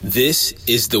This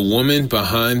is The Woman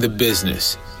Behind the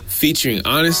Business, featuring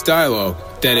honest dialogue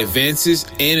that advances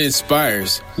and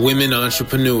inspires women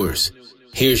entrepreneurs.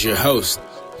 Here's your host,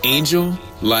 Angel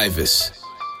Livas.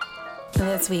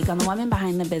 This week on The Woman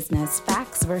Behind the Business,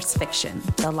 Facts versus Fiction,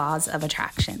 the Laws of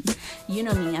Attraction. You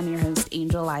know me, I'm your host,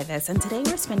 Angel Livas, and today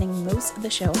we're spending most of the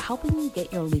show helping you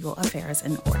get your legal affairs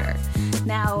in order.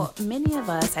 Now, many of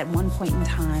us at one point in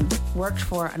time worked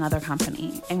for another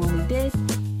company, and when we did,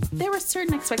 there were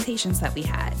certain expectations that we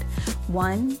had.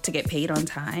 One, to get paid on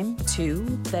time. Two,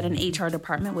 that an HR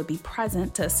department would be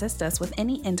present to assist us with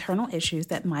any internal issues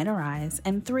that might arise.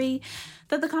 And three,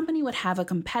 that the company would have a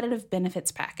competitive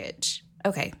benefits package.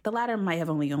 Okay, the latter might have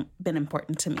only been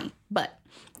important to me, but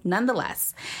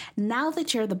nonetheless, now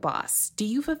that you're the boss, do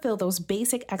you fulfill those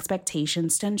basic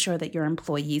expectations to ensure that your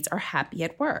employees are happy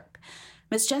at work?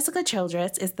 Ms Jessica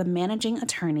Childress is the managing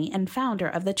attorney and founder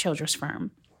of the Childress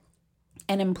Firm,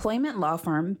 an employment law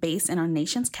firm based in our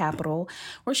nation's capital,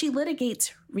 where she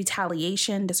litigates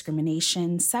retaliation,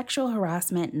 discrimination, sexual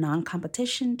harassment,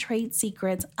 non-competition, trade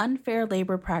secrets, unfair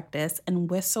labor practice, and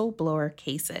whistleblower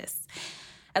cases.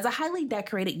 As a highly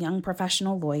decorated young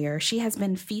professional lawyer, she has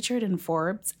been featured in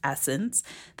Forbes, Essence,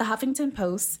 The Huffington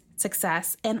Post,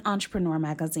 Success, and Entrepreneur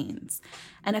magazines.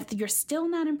 And if you're still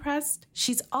not impressed,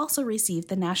 she's also received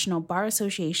the National Bar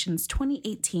Association's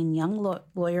 2018 Young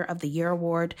Lawyer of the Year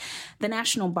Award, the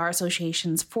National Bar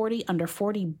Association's 40 Under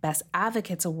 40 Best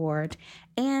Advocates Award,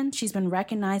 and she's been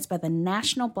recognized by the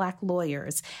National Black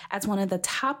Lawyers as one of the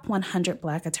top 100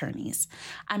 Black attorneys.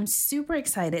 I'm super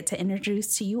excited to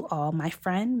introduce to you all my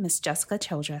friend, Ms Jessica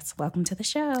Childress. Welcome to the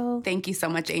show. Thank you so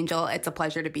much, Angel. It's a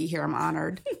pleasure to be here. I'm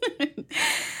honored.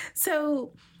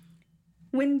 So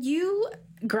when you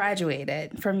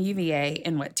graduated from UVA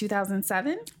in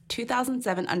 2007?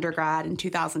 2007 undergrad and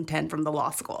 2010 from the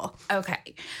law school.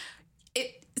 Okay.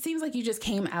 It seems like you just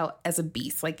came out as a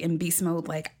beast, like in beast mode,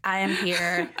 like I am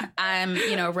here, I'm,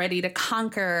 ready to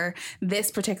conquer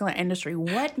this particular industry.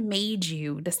 What made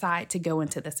you decide to go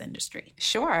into this industry?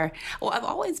 Sure. Well, I've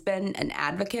always been an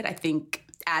advocate. I think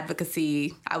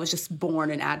advocacy, I was just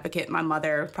born an advocate. My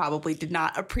mother probably did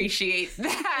not appreciate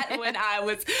that when I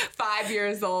was 5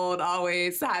 years old,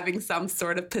 always having some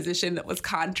sort of position that was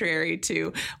contrary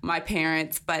to my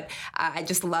parents. But I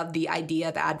just love the idea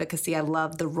of advocacy. I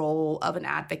love the role of an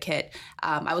advocate.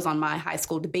 I was on my high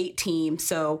school debate team.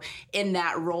 So in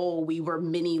that role, we were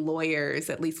mini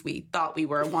lawyers, at least we thought we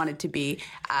wanted to be,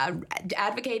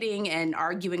 advocating and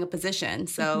arguing a position.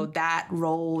 So that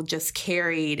role just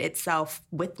carried itself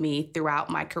with me throughout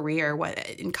my career.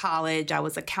 In college, I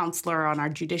was a counselor on our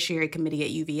judiciary committee at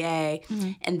UVA,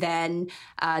 and then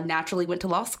naturally went to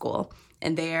law school,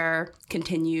 and there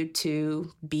continued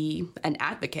to be an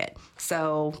advocate.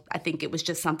 So I think it was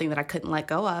just something that I couldn't let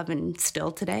go of, and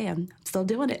still today, I'm still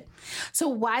doing it. So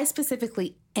why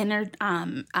specifically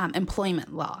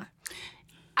employment law?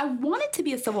 I wanted to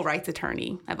be a civil rights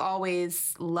attorney. I've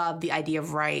always loved the idea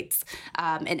of rights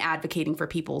and advocating for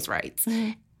people's rights.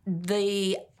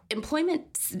 The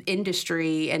employment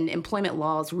industry and employment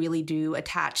laws really do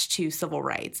attach to civil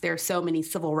rights. There are so many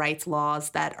civil rights laws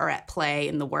that are at play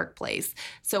in the workplace.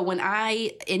 So when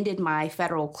I ended my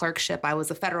federal clerkship, I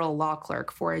was a federal law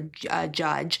clerk for a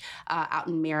judge out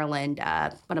in Maryland,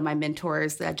 one of my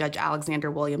mentors, Judge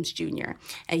Alexander Williams Jr.,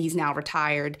 and he's now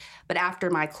retired. But after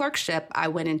my clerkship, I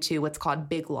went into what's called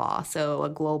big law, so a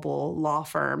global law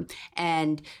firm,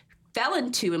 and fell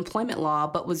into employment law,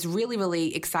 but was really,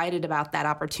 really excited about that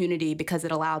opportunity because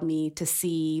it allowed me to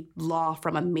see law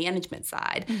from a management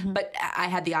side. But I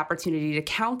had the opportunity to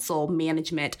counsel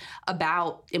management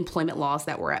about employment laws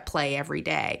that were at play every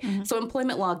day. So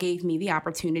employment law gave me the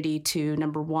opportunity to,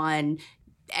 number one,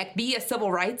 be a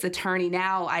civil rights attorney.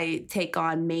 Now I take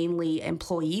on mainly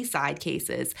employee side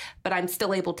cases, but I'm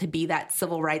still able to be that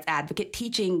civil rights advocate,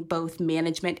 teaching both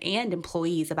management and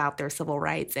employees about their civil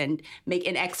rights and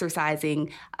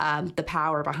exercising the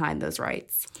power behind those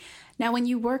rights. Now, when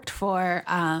you worked for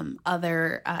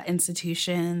other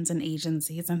institutions and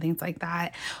agencies and things like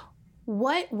that,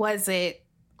 what was it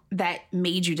that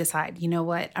made you decide, you know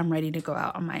what, I'm ready to go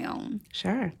out on my own?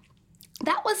 Sure.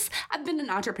 I've been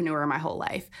an entrepreneur my whole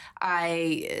life.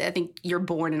 I think you're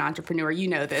born an entrepreneur. You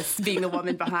know this, being the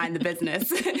woman behind the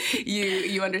business.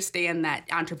 You understand that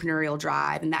entrepreneurial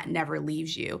drive, and that never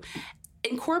leaves you.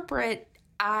 In corporate,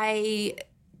 I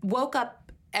woke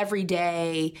up every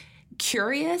day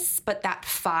curious, but that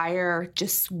fire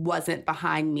just wasn't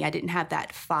behind me. I didn't have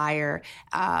that fire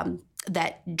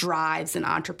that drives an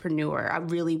entrepreneur. I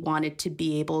really wanted to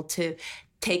be able to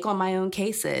take on my own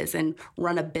cases and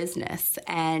run a business.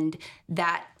 And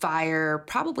that fire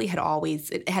probably had always,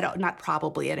 it had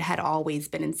always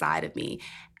been inside of me.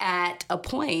 At a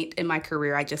point in my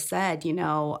career, I just said,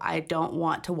 I don't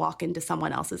want to walk into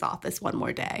someone else's office one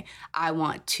more day. I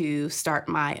want to start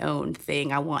my own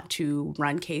thing. I want to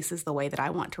run cases the way that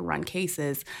I want to run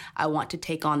cases. I want to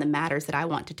take on the matters that I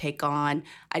want to take on.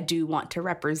 I do want to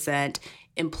represent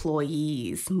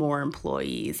more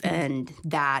employees. And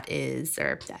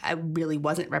I really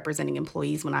wasn't representing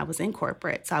employees when I was in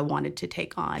corporate. So I wanted to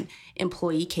take on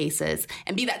employee cases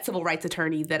and be that civil rights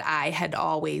attorney that I had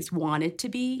always wanted to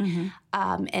be.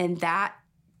 And that,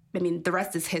 the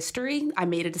rest is history. I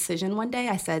made a decision one day.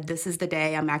 I said, this is the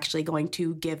day I'm actually going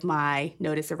to give my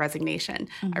notice of resignation.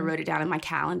 I wrote it down in my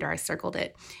calendar. I circled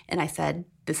it. And I said,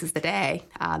 this is the day.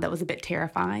 That was a bit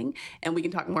terrifying. And we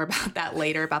can talk more about that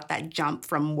later, about that jump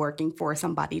from working for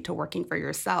somebody to working for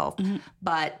yourself.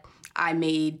 But I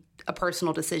made a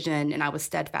personal decision and I was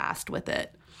steadfast with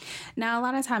it. Now, a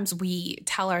lot of times we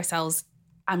tell ourselves,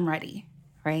 I'm ready,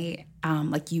 right?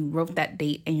 Like you wrote that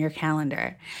date in your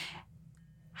calendar.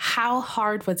 How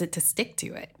hard was it to stick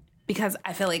to it? Because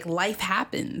I feel like life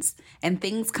happens and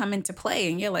things come into play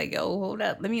and you're like, oh, hold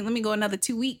up. Let me go another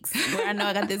 2 weeks where I know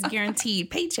I got this guaranteed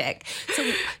paycheck.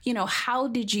 So, how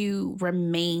did you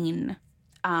remain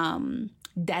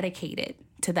dedicated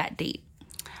to that date?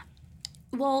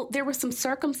 Well, there were some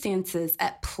circumstances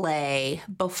at play.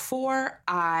 Before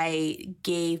I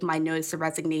gave my notice of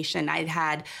resignation, I'd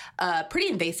had a pretty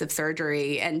invasive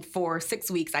surgery. And for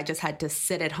 6 weeks, I just had to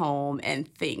sit at home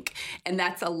and think. And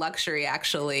that's a luxury,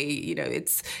 actually.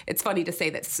 It's funny to say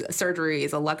that surgery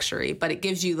is a luxury, but it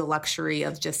gives you the luxury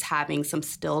of just having some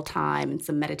still time and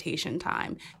some meditation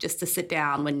time just to sit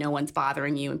down when no one's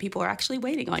bothering you and people are actually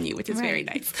waiting on you, which is very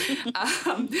nice.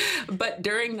 But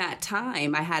during that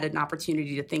time, I had an opportunity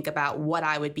to think about what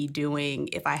I would be doing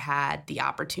if I had the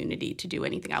opportunity to do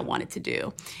anything I wanted to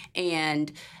do.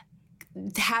 And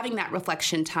having that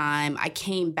reflection time, I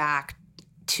came back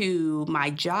to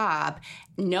my job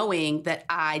knowing that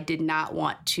I did not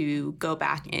want to go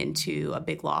back into a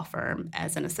big law firm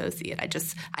as an associate.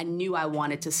 I knew I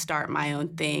wanted to start my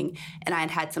own thing, and I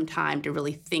had some time to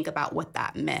really think about what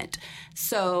that meant.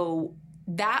 So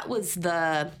that was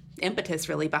the impetus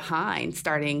really behind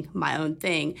starting my own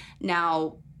thing.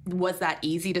 Now, was that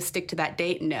easy to stick to that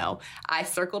date? No. I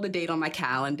circled a date on my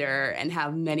calendar and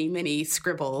have many, many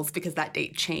scribbles because that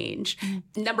date changed.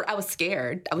 I was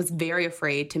scared. I was very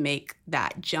afraid to make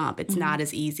that jump. It's not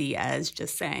as easy as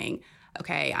just saying,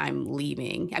 okay, I'm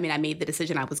leaving. I made the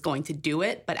decision I was going to do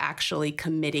it, but actually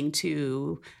committing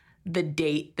to the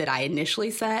date that I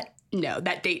initially set, no,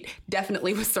 that date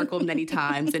definitely was circled many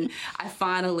times. And I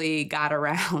finally got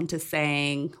around to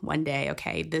saying one day,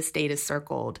 okay, this date is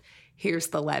circled. Here's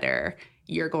the letter.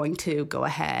 You're going to go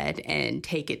ahead and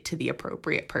take it to the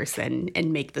appropriate person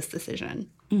and make this decision.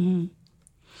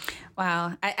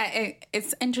 Wow.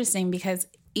 It's interesting because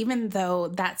even though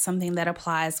that's something that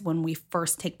applies when we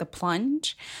first take the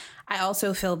plunge, I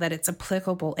also feel that it's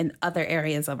applicable in other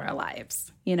areas of our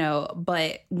lives,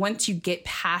 but once you get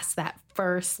past that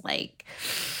first, I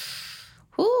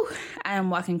am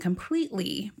walking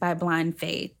completely by blind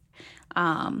faith,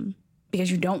 because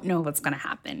you don't know what's going to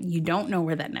happen. You don't know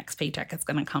where that next paycheck is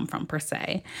going to come from per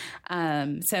se.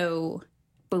 So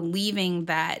believing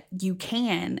that you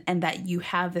can and that you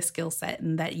have the skill set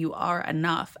and that you are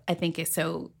enough, I think is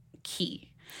so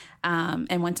key.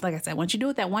 And once you do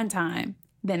it that one time,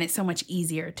 then it's so much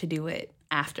easier to do it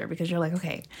after because you're like,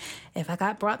 okay, if I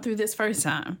got brought through this first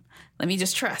time, let me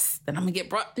just trust that I'm gonna get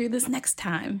brought through this next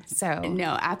time. So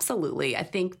no, absolutely. I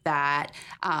think that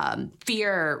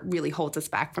fear really holds us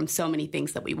back from so many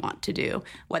things that we want to do,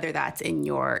 whether that's in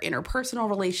your interpersonal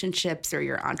relationships or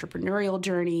your entrepreneurial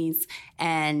journeys.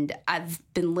 And I've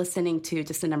been listening to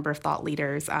just a number of thought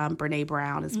leaders. Brene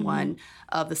Brown is one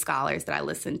of the scholars that I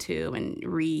listen to and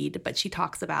read, but she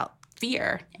talks about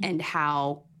fear and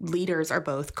how leaders are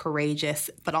both courageous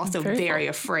but also very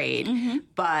afraid.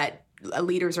 But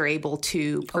leaders are able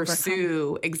to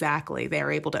pursue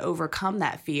they're able to overcome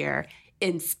that fear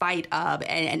in spite of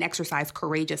and exercise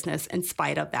courageousness in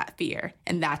spite of that fear.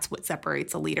 And that's what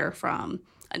separates a leader from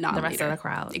a non-leader. The rest of the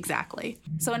crowd. Exactly.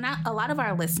 So a lot of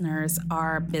our listeners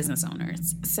are business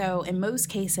owners. So in most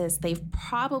cases, they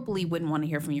probably wouldn't want to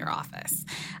hear from your office,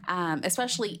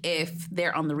 especially if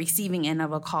they're on the receiving end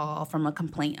of a call from a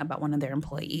complaint about one of their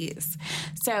employees.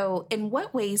 So in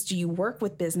what ways do you work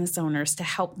with business owners to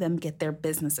help them get their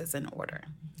businesses in order?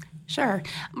 Sure.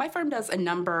 My firm does a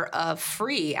number of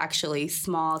free, actually,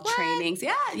 small trainings.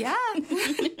 Yeah.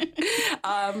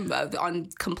 On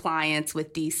compliance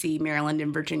with D.C., Maryland,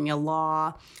 and Virginia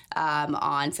law,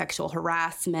 on sexual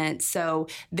harassment. So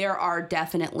there are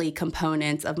definitely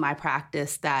components of my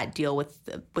practice that deal with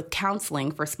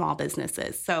counseling for small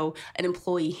businesses. So an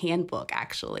employee handbook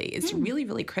actually is really,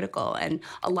 really critical. And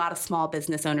a lot of small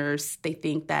business owners, they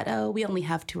think that, oh, we only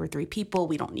have 2 or 3 people.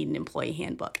 We don't need an employee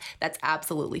handbook. That's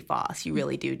absolutely false. You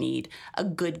really do need a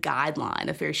good guideline,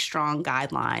 a very strong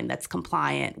guideline that's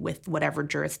compliant with whatever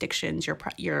jurisdictions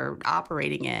you're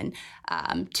operating in,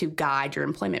 to guide your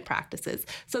employment practices.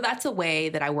 So that's a way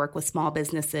that I work with small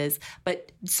businesses,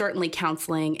 but certainly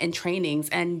counseling and trainings.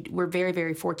 And we're very,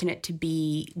 very fortunate to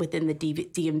be within the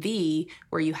DMV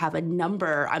where you have a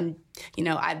number.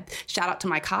 I shout out to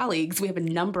my colleagues. We have a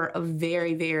number of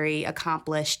very, very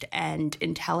accomplished and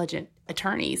intelligent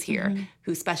attorneys here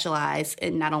who specialize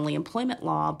in not only employment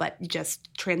law, but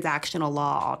just transactional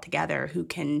law altogether, who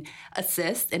can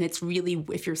assist. And it's really,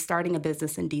 if you're starting a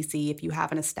business in DC, if you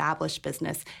have an established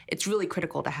business, it's really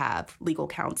critical to have legal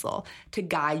counsel to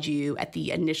guide you at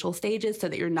the initial stages so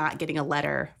that you're not getting a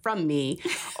letter from me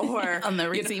or on the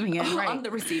receiving end, right? On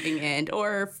the receiving end,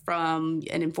 or from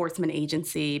an enforcement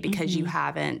agency because you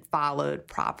haven't followed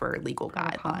proper legal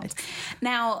guidelines.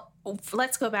 Now,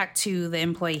 let's go back to the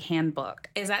employee handbook.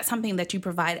 Is that something that you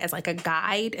provide as like a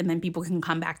guide, and then people can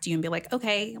come back to you and be like,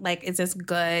 okay, like, is this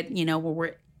good? Where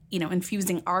we're,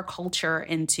 infusing our culture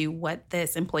into what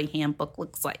this employee handbook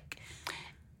looks like.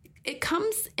 It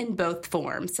comes in both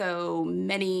forms. So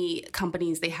many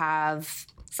companies, they have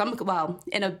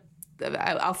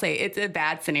I'll say it's a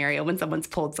bad scenario when someone's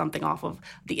pulled something off of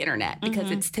the internet,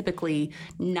 because it's typically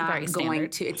not going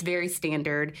to, it's very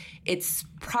standard. It's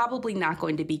probably not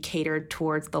going to be catered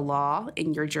towards the law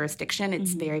in your jurisdiction.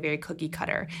 It's very, very cookie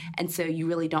cutter. And so you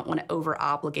really don't want to over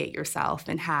obligate yourself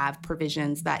and have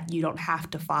provisions that you don't have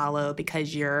to follow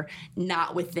because you're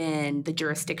not within the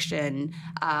jurisdiction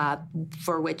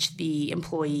for which the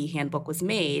employee handbook was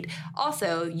made.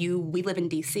 Also, we live in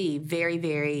DC, very,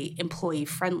 very employee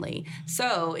friendly.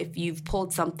 So if you've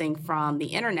pulled something from the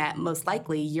internet, most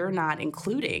likely you're not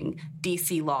including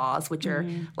DC laws, which are,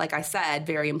 like I said,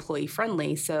 very employee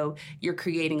friendly. So you're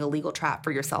creating a legal trap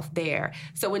for yourself there.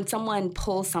 So when someone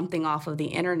pulls something off of the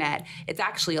internet, it's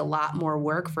actually a lot more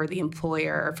work for the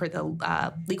employer or for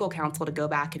the legal counsel to go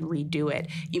back and redo it.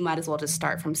 You might as well just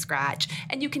start from scratch.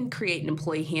 And you can create an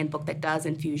employee handbook that does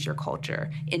infuse your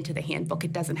culture into the handbook.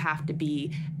 It doesn't have to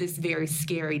be this very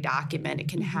scary document. It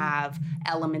can have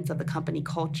elements of the company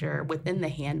culture within the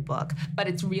handbook, but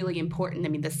it's really important. I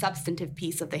mean, the substantive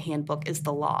piece of the handbook is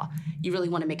the law. You really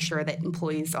want to make sure that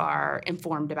employees are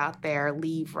informed about their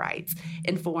leave rights,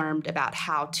 informed about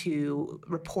how to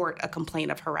report a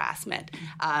complaint of harassment,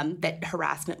 that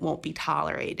harassment won't be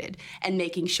tolerated, and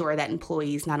making sure that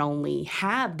employees not only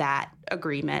have that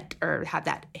agreement or have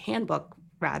that handbook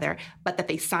rather, but that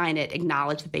they sign it,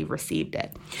 acknowledge that they received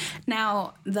it.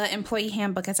 Now, the employee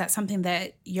handbook, is that something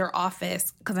that your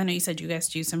office, because I know you said you guys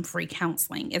do some free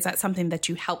counseling, is that something that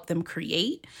you help them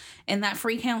create in that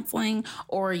free counseling?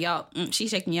 Or y'all,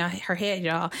 she's shaking her head,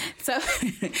 y'all. So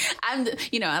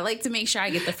I like to make sure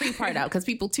I get the free part out, because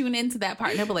people tune into that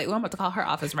part and they'll be like, well, I'm about to call her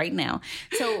office right now.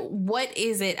 So what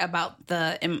is it about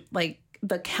the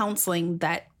counseling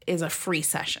that is a free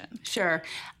session? Sure.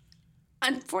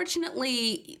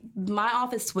 Unfortunately, my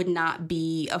office would not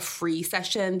be a free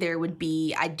session.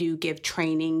 I do give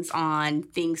trainings on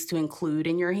things to include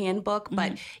in your handbook,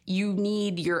 but you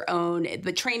need your own.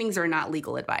 The trainings are not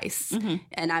legal advice.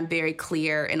 And I'm very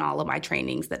clear in all of my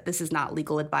trainings that this is not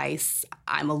legal advice.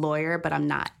 I'm a lawyer, but I'm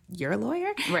not your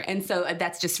lawyer. Right. And so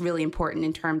that's just really important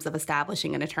in terms of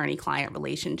establishing an attorney-client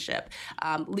relationship.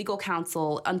 Legal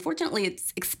counsel, unfortunately,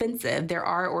 it's expensive. There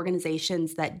are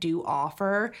organizations that do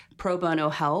offer pro bono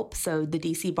help. So the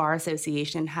DC Bar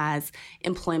Association has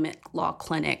employment law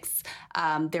clinics.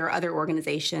 There are other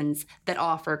organizations that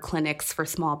offer clinics for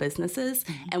small businesses.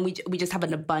 And we just have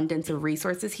an abundance of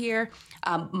resources here.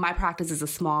 My practice is a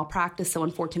small practice. So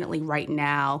unfortunately, right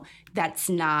now, that's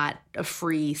not a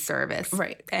free service.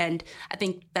 Right. And I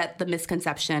think that the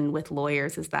misconception with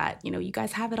lawyers is that, you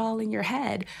guys have it all in your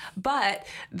head. But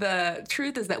the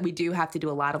truth is that we do have to do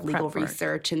a lot of legal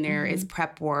research, and there is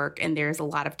prep work, and there's a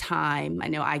lot of time. I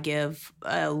know I give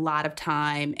a lot of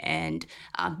time and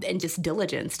just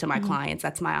diligence to my clients.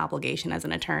 That's my obligation as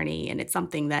an attorney. And it's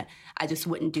something that I just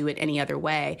wouldn't do it any other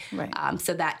way. Right.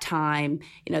 So that time,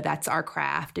 that's our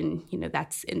craft, and,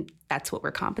 that's what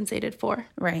we're compensated for.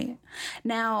 Right.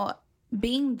 Now,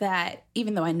 being that,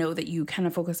 even though I know that you kind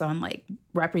of focus on like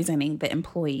representing the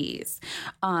employees.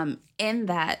 In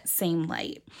that same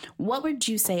light, what would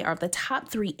you say are the top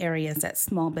 3 areas that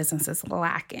small businesses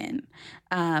lack in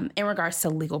regards to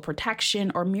legal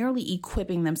protection or merely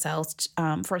equipping themselves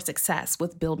for success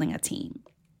with building a team?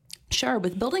 Sure.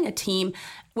 With building a team,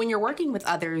 when you're working with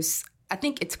others, I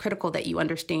think it's critical that you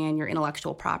understand your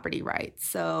intellectual property rights.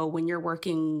 So when you're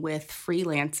working with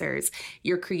freelancers,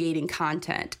 you're creating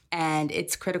content, and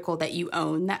it's critical that you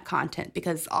own that content,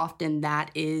 because often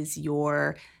that is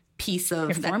your piece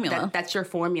of formula. That's your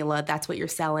formula. That's what you're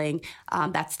selling.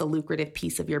 That's the lucrative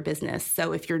piece of your business.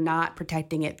 So if you're not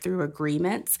protecting it through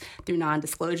agreements, through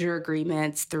non-disclosure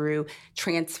agreements, through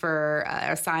transfer,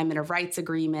 assignment of rights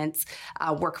agreements,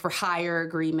 work for hire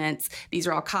agreements, these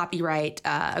are all copyright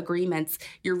agreements,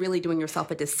 you're really doing yourself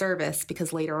a disservice,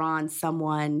 because later on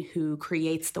someone who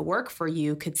creates the work for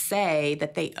you could say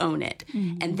that they own it.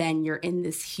 Mm-hmm. And then you're in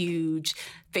this huge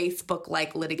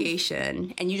Facebook-like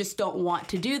litigation, and you just don't want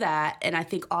to do that. And I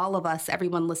think all of us,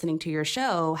 everyone listening to your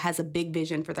show, has a big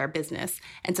vision for their business.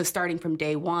 And so starting from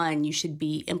day one, you should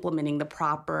be implementing the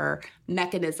proper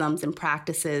mechanisms and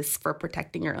practices for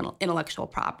protecting your intellectual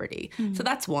property. Mm-hmm. So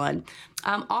that's one.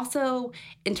 Also,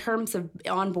 in terms of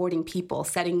onboarding people,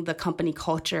 setting the company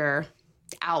culture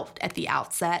out at the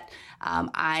outset.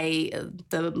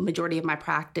 The majority of my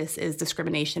practice is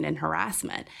discrimination and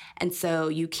harassment. And so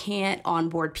you can't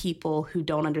onboard people who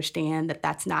don't understand that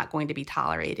that's not going to be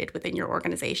tolerated within your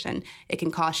organization. It can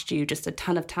cost you just a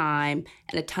ton of time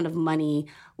and a ton of money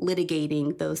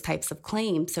litigating those types of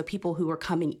claims. So people who are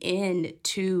coming in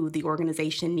to the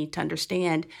organization need to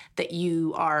understand that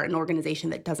you are an organization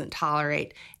that doesn't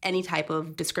tolerate any type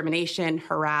of discrimination,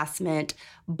 harassment,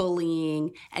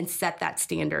 bullying, and set that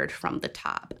standard from the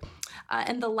top.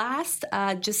 And the last,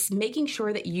 just making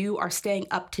sure that you are staying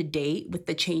up to date with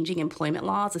the changing employment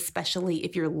laws, especially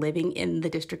if you're living in the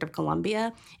District of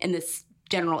Columbia, in this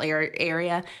general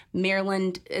area.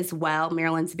 Maryland as well.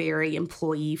 Maryland's very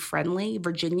employee friendly.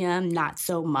 Virginia, not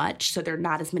so much. So there are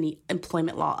not as many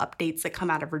employment law updates that come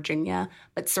out of Virginia,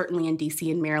 but certainly in DC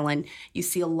and Maryland, you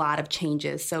see a lot of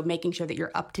changes. So making sure that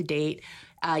you're up to date.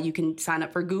 You can sign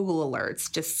up for Google alerts,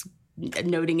 just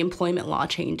noting employment law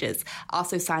changes.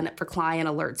 Also sign up for client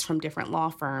alerts from different law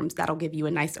firms. That'll give you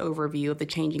a nice overview of the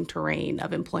changing terrain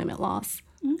of employment laws.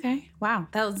 Okay. Wow.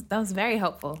 That was very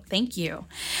helpful. Thank you.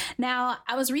 Now,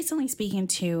 I was recently speaking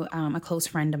to a close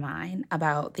friend of mine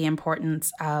about the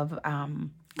importance of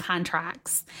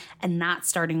contracts and not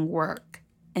starting work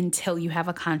until you have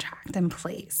a contract in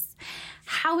place.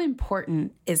 How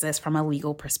important is this from a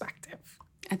legal perspective?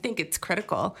 I think it's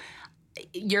critical.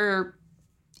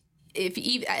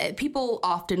 People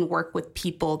often work with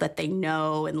people that they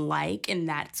know and like, and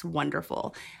that's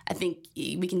wonderful. I think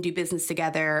we can do business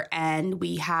together and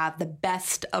we have the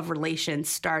best of relations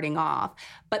starting off,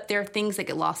 but there are things that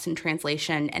get lost in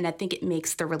translation. And I think it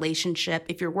makes the relationship,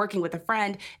 if you're working with a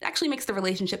friend, it actually makes the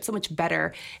relationship so much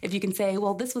better if you can say,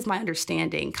 well, this was my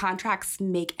understanding. Contracts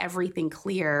make everything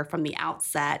clear from the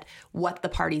outset, what the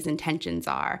party's intentions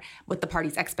are, what the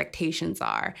party's expectations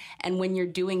are. And when you're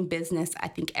doing business, I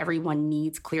think everyone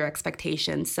needs clear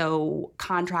expectations. So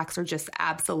contracts are just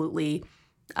absolutely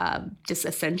just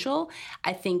essential.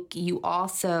 I think you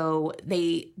also,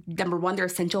 number one, they're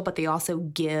essential, but they also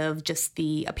give just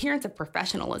the appearance of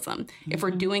professionalism. Mm-hmm. If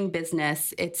we're doing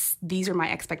business, these are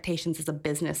my expectations as a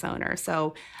business owner.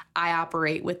 So I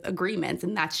operate with agreements,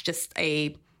 and that's just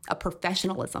a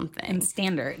professionalism thing. And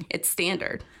standard. It's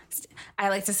standard. I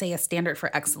like to say a standard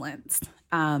for excellence.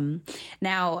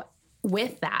 Now,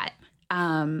 with that,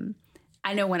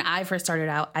 I know when I first started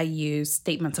out, I used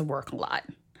statements of work a lot.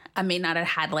 I may not have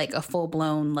had like a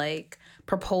full-blown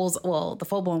proposal, the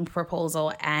full-blown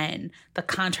proposal and the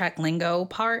contract lingo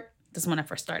part. This is when I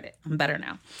first started. I'm better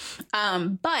now.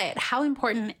 But how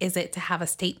important is it to have a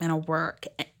statement of work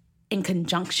in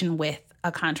conjunction with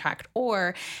a contract?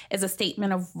 Or is a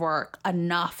statement of work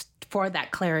enough for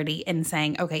that clarity in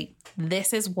saying, okay,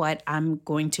 this is what I'm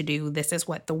going to do. This is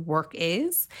what the work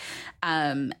is.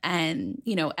 And,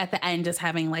 at the end, just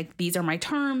having these are my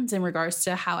terms in regards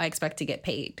to how I expect to get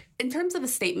paid. In terms of a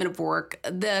statement of work,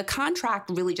 the contract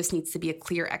really just needs to be a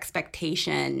clear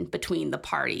expectation between the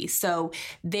parties. So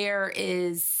there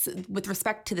is, with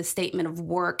respect to the statement of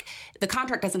work, the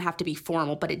contract doesn't have to be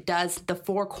formal, but it does, the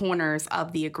four corners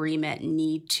of the agreement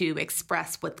need to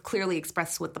clearly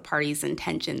express what the parties'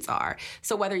 intentions are.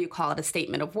 So whether you call it a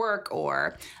statement of work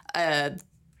or a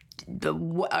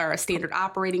standard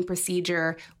operating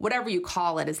procedure, whatever you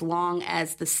call it, as long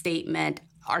as the statement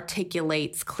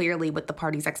articulates clearly what the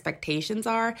parties' expectations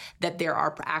are, that there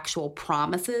are actual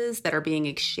promises that are being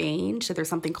exchanged. So there's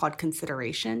something called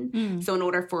consideration. So in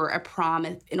order for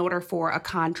a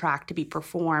contract to be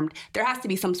performed, there has to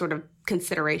be some sort of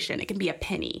consideration. It can be a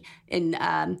penny. In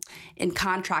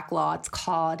contract law, it's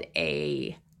called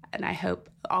and I hope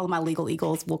all of my legal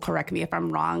eagles will correct me if I'm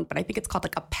wrong, but I think it's called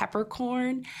like a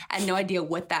peppercorn. I had no idea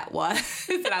what that was,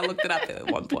 and I looked it up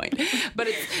at one point. But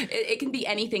it can be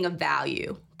anything of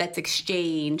value that's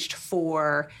exchanged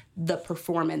for the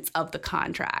performance of the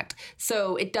contract.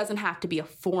 So it doesn't have to be a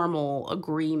formal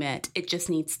agreement. It just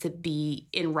needs to be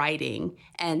in writing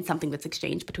and something that's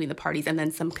exchanged between the parties, and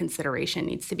then some consideration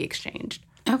needs to be exchanged.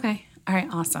 Okay. All right.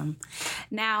 Awesome.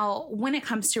 Now, when it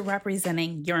comes to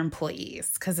representing your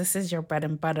employees, because this is your bread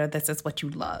and butter, this is what you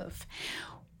love,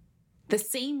 the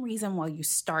same reason why you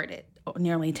started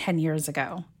nearly 10 years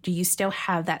ago, do you still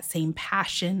have that same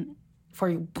passion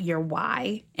for your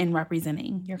why in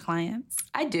representing your clients?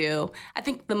 I do. I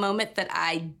think the moment that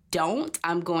I don't,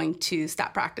 I'm going to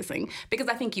stop practicing, because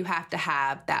I think you have to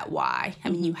have that why. I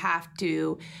mean, you have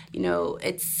to,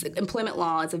 employment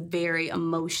law is a very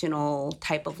emotional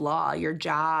type of law. Your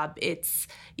job, it's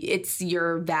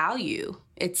your value.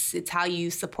 It's how you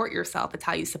support yourself. It's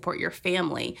how you support your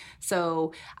family.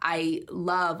 So I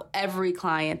love every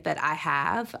client that I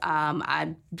have.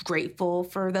 I'm grateful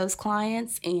for those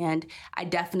clients. And I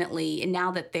definitely, and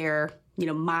now that they're,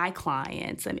 my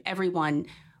clients, and everyone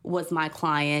was my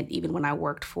client even when I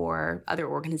worked for other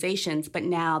organizations. But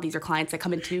now these are clients that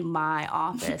come into my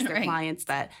office. They're Right. clients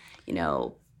that,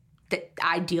 that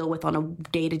I deal with on a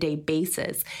day-to-day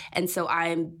basis. And so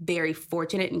I'm very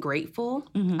fortunate and grateful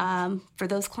for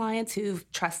those clients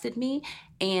who've trusted me.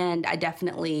 And I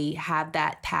definitely have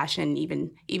that passion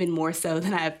even more so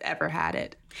than I've ever had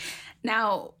it.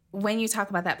 Now, when you talk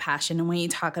about that passion, and when you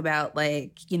talk about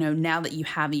now that you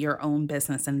have your own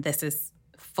business and this is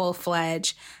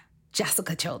full-fledged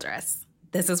Jessica Childress,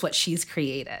 this is what she's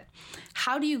created.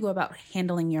 How do you go about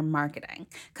handling your marketing?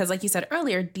 Because like you said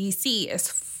earlier, DC is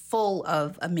full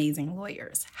of amazing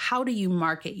lawyers. How do you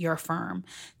market your firm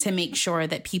to make sure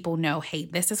that people know, hey,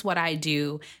 this is what I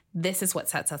do. This is what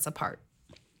sets us apart?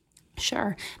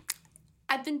 Sure.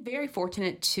 I've been very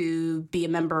fortunate to be a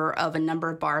member of a number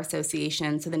of bar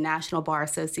associations, so the National Bar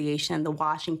Association, the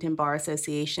Washington Bar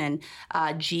Association,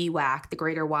 GWAC, the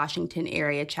Greater Washington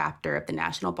Area chapter of the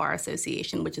National Bar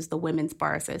Association, which is the Women's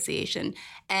Bar Association.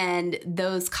 And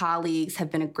those colleagues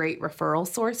have been a great referral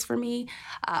source for me.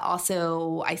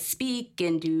 Also, I speak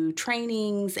and do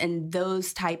trainings, and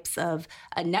those types of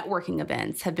networking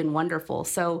events have been wonderful.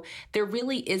 So there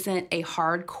really isn't a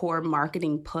hardcore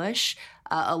marketing push.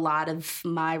 A lot of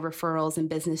my referrals and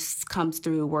business comes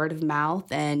through word of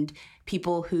mouth and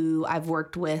people who I've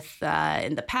worked with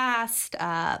in the past,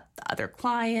 other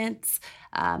clients.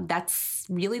 That's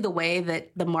really the way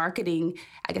that the marketing,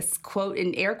 I guess, quote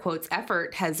in air quotes,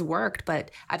 effort has worked.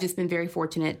 But I've just been very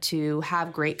fortunate to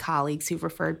have great colleagues who've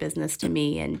referred business to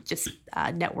me, and just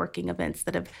networking events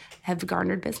that have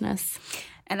garnered business.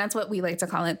 And that's what we like to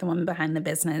call it, the woman behind the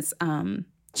business,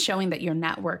 showing that your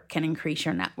network can increase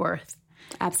your net worth.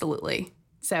 Absolutely.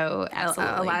 So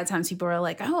a lot of times people are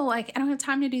like, oh, I don't have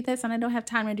time to do this and I don't have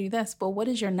time to do this. Well, what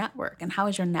is your network and how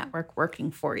is your network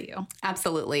working for you?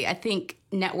 Absolutely. I think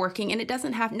networking, and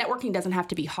networking doesn't have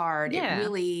to be hard. Yeah. It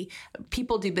really,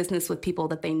 people do business with people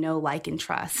that they know, like, and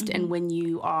trust. Mm-hmm. And when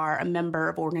you are a member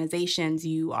of organizations,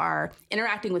 you are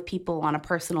interacting with people on a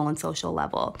personal and social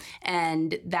level.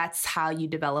 And that's how you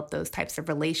develop those types of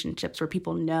relationships where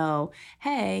people know,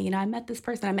 hey, I met this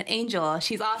person. I met Angel.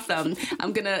 She's awesome.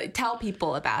 I'm going to tell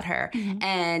people about her. Mm-hmm.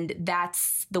 And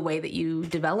that's the way that you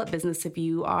develop business if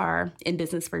you are in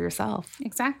business for yourself.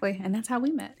 Exactly. And that's how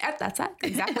we met. That's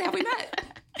exactly how we met.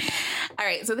 All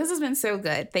right. So this has been so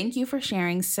good. Thank you for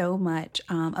sharing so much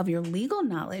of your legal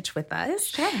knowledge with us.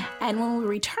 Sure. And when we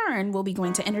return, we'll be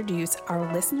going to introduce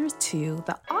our listeners to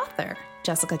the author,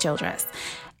 Jessica Childress,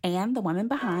 and the woman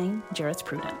behind Juris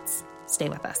Prudence. Stay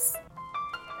with us.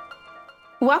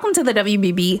 Welcome to the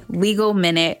WBB Legal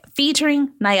Minute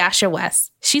featuring Nyasha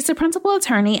West. She's the principal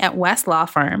attorney at West Law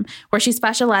Firm, where she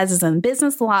specializes in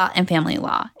business law and family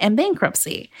law and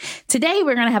bankruptcy. Today,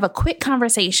 we're going to have a quick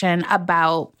conversation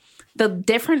about the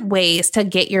different ways to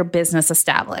get your business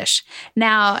established.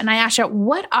 Now, Nyasha,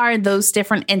 what are those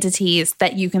different entities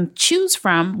that you can choose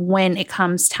from when it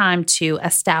comes time to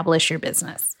establish your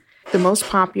business? The most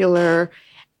popular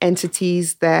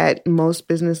entities that most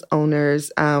business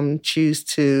owners choose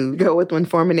to go with when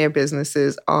forming their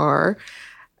businesses are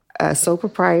sole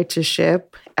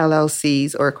proprietorship,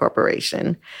 LLCs, or a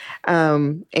corporation.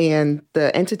 And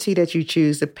the entity that you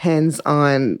choose depends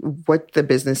on what the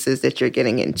business is that you're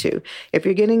getting into. If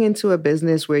you're getting into a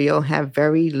business where you'll have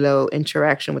very low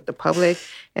interaction with the public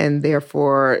and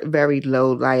therefore very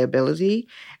low liability,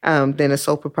 then a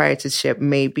sole proprietorship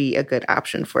may be a good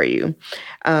option for you.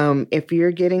 If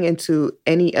you're getting into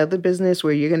any other business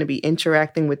where you're going to be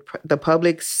interacting with the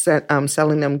public,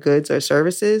 selling them goods or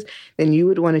services, then you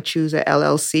would want to choose a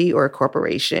LLC or a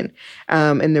corporation.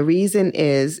 And the reason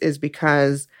is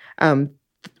because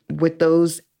with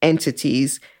those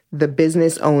entities, the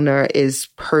business owner is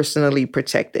personally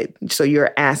protected. So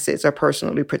your assets are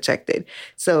personally protected.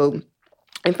 So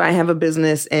if I have a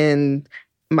business and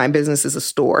my business is a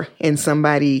store and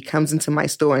somebody comes into my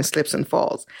store and slips and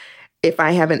falls, if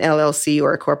I have an LLC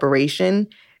or a corporation,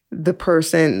 the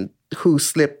person who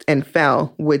slipped and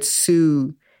fell would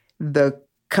sue the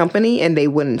company and they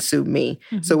wouldn't sue me.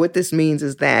 Mm-hmm. So what this means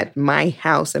is that my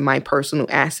house and my personal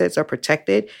assets are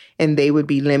protected and they would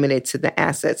be limited to the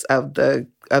assets of the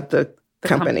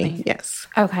company. Yes.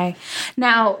 Okay.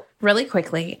 Now, really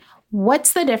quickly,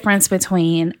 what's the difference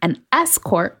between an S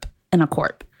Corp and a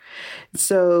Corp?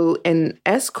 So an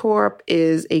S Corp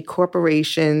is a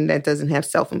corporation that doesn't have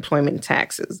self-employment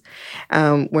taxes,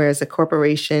 whereas a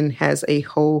corporation has a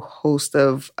whole host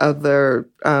of other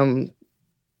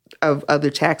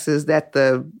taxes that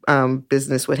the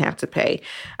business would have to pay.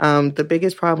 The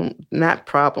biggest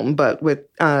but with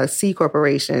C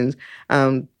corporations,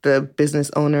 the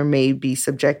business owner may be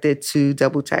subjected to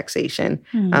double taxation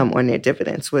on their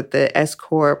dividends. With the S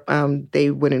Corp,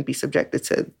 they wouldn't be subjected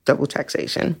to double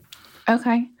taxation.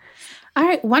 Okay. All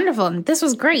right. Wonderful. This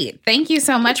was great. Thank you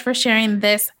so much for sharing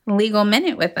this legal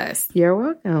minute with us. You're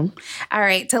welcome. All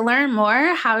right. To learn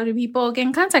more, how do people get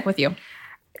in contact with you?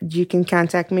 You can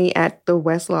contact me at the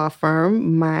West Law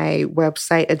Firm. My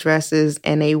website address is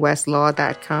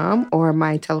nawestlaw.com, or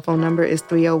my telephone number is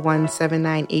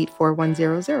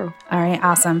 301-798-4100. All right.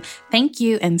 Awesome. Thank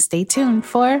you. And stay tuned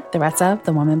for the rest of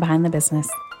The Woman Behind the Business.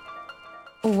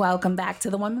 Welcome back to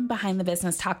the Woman Behind the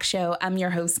Business talk show. I'm your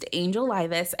host, Angel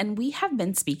Livas, and we have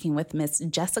been speaking with Ms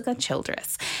Jessica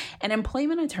Childress, an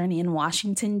employment attorney in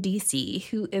Washington, D.C.,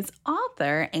 who is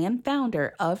author and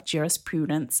founder of Juris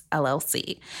Prudence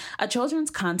LLC, a children's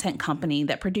content company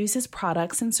that produces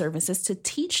products and services to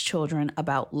teach children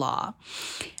about law.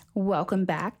 Welcome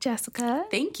back, Jessica.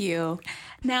 Thank you.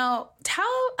 Now, tell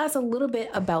us a little bit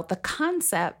about the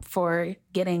concept for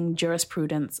getting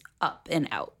jurisprudence up and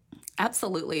out.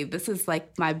 Absolutely. This is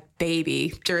like my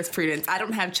baby, jurisprudence. I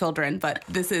don't have children, but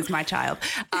this is my child.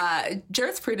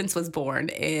 Jurisprudence was born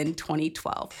in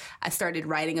 2012. I started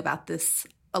writing about this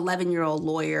 11-year-old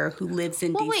lawyer who lives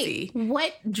in D.C. Wait,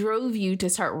 what drove you to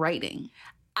start writing?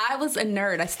 I was a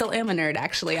nerd. I still am a nerd,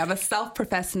 actually. I'm a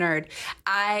self-professed nerd.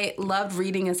 I loved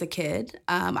reading as a kid.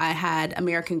 I had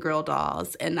American Girl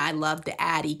dolls, and I loved the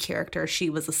Addie character. She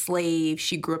was a slave.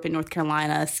 She grew up in North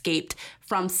Carolina, escaped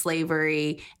from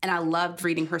slavery, and I loved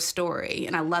reading her story.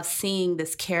 And I loved seeing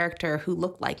this character who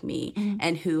looked like me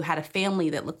and who had a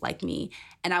family that looked like me.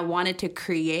 And I wanted to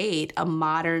create a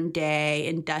modern-day,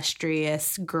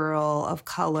 industrious girl of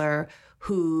color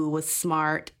who was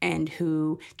smart and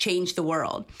who changed the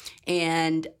world.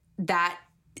 And that,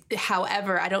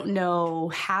 however, I don't know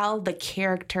how the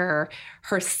character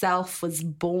herself was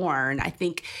born. I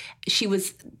think she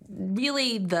was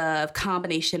really the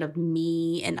combination of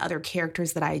me and other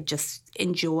characters that I just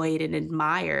enjoyed and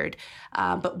admired.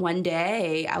 But one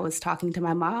day I was talking to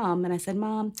my mom and I said,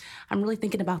 Mom, I'm really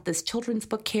thinking about this children's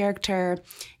book character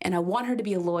and I want her to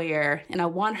be a lawyer and I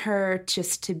want her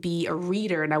just to be a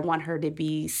reader and I want her to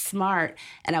be smart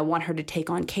and I want her to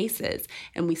take on cases.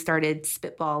 And we started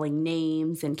spitballing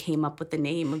names and came up with the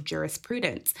name of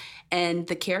Jurisprudence. And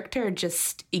the character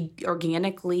just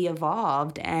organically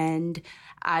evolved and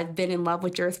I've been in love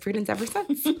with jurisprudence ever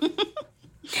since.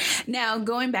 Now,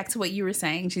 going back to what you were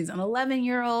saying, she's an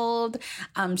 11-year-old.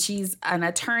 She's an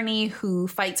attorney who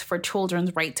fights for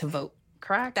children's right to vote,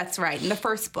 correct? That's right. In the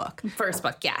first book. First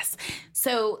book, yes.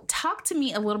 So talk to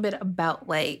me a little bit about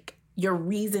your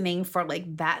reasoning for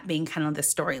that being kind of the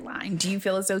storyline. Do you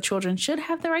feel as though children should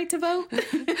have the right to vote?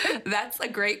 That's a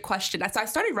great question. So I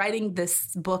started writing this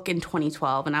book in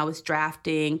 2012 and I was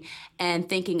drafting and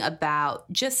thinking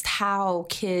about just how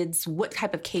what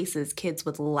type of cases kids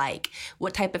would like,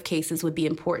 what type of cases would be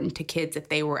important to kids if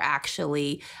they were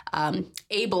actually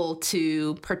able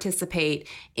to participate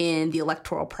in the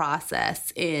electoral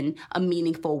process in a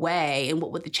meaningful way, and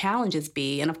what would the challenges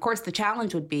be? And of course, the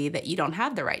challenge would be that you don't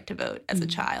have the right to vote. vote as a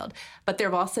child. But there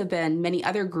have also been many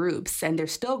other groups, and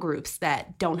there's still groups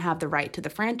that don't have the right to the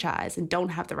franchise and don't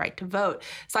have the right to vote.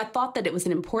 So I thought that it was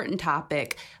an important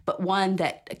topic, but one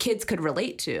that kids could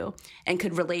relate to and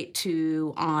could relate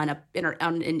to on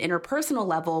an interpersonal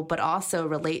level, but also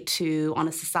relate to on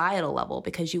a societal level,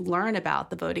 because you learn about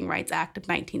the Voting Rights Act of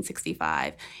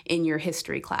 1965 in your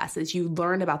history classes. You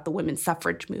learn about the women's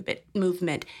suffrage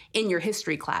movement in your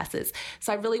history classes.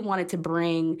 So I really wanted to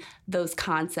bring those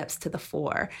concepts to the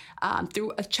fore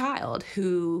through a child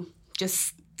who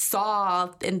just saw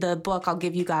in the book. I'll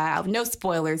give you guys, no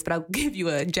spoilers, but I'll give you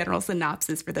a general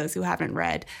synopsis for those who haven't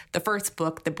read the first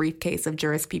book, The Briefcase of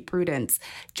Juris Prudence.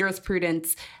 Juris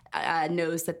Prudence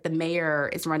knows that the mayor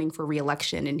is running for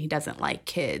re-election and he doesn't like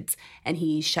kids, and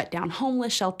he shut down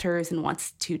homeless shelters and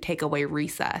wants to take away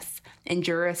recess. And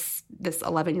Juris, this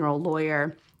 11-year-old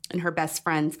lawyer, and her best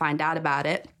friends find out about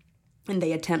it, and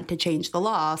they attempt to change the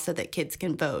law so that kids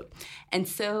can vote. And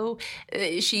so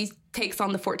she takes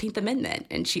on the 14th Amendment,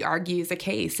 and she argues a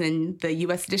case in the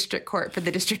U.S. District Court for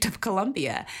the District of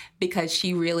Columbia because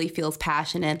she really feels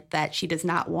passionate that she does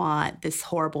not want this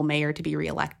horrible mayor to be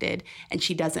reelected, and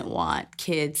she doesn't want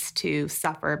kids to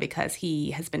suffer because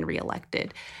he has been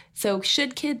reelected. So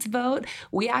should kids vote?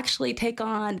 We actually take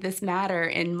on this matter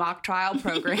in mock trial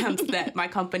programs that my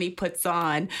company puts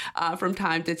on from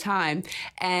time to time.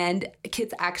 And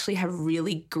kids actually have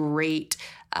really great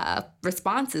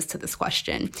responses to this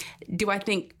question. Do I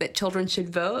think that children should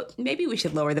vote? Maybe we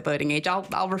should lower the voting age.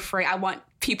 I'll refrain. I want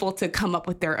people to come up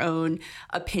with their own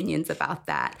opinions about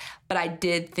that. But I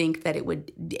did think that it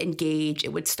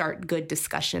would start good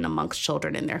discussion amongst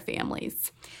children and their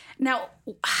families. Now,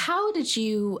 how did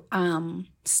you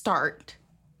start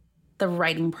the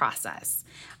writing process?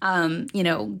 Going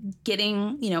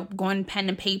pen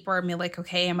and paper and be like,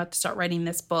 okay, I'm about to start writing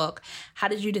this book. How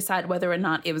did you decide whether or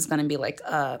not it was going to be like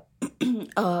a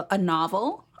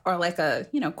novel or like a,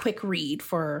 quick read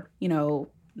for,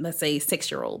 let's say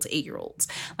 6-year-olds, 8-year-olds?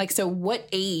 So what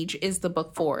age is the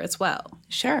book for as well?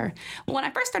 Sure. When I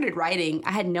first started writing,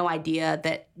 I had no idea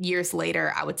that years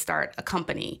later I would start a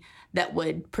company that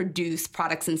would produce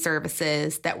products and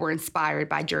services that were inspired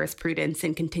by jurisprudence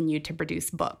and continue to produce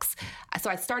books. So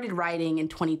I started writing in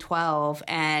 2012,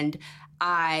 and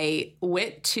I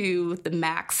went to the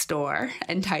Mac store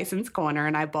in Tyson's Corner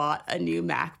and I bought a new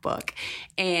MacBook.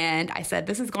 And I said,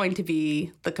 this is going to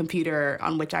be the computer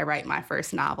on which I write my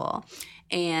first novel.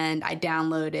 And I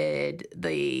downloaded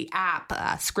the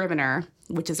app, Scrivener,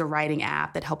 which is a writing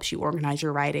app that helps you organize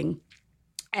your writing.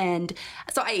 And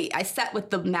so I sat with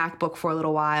the MacBook for a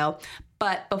little while.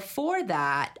 But before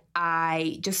that,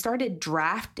 I just started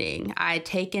drafting. I'd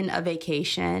taken a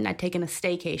vacation. I'd taken a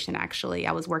staycation, actually.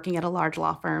 I was working at a large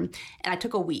law firm, and I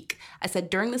took a week. I said,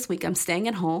 during this week, I'm staying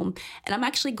at home, and I'm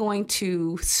actually going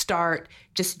to start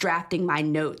just drafting my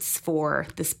notes for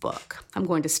this book. I'm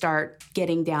going to start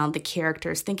getting down the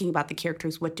characters, thinking about the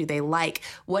characters. What do they like?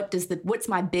 What's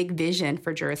my big vision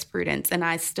for jurisprudence? And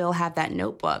I still have that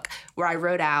notebook where I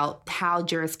wrote out how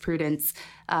jurisprudence,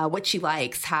 what she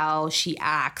likes, how she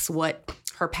acts, what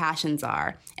her passions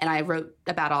are. And I wrote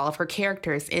about all of her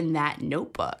characters in that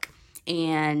notebook.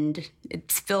 And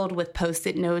it's filled with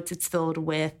Post-it notes. It's filled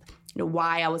with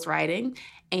why I was writing.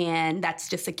 And that's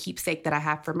just a keepsake that I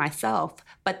have for myself.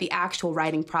 But the actual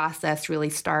writing process really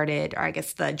started, or I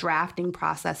guess the drafting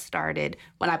process started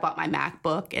when I bought my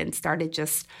MacBook and started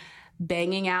just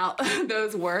banging out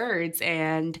those words.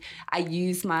 And I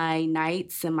use my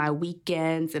nights and my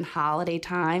weekends and holiday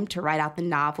time to write out the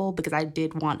novel because I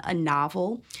did want a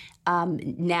novel.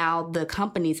 Now the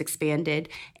company's expanded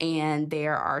and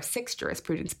there are 6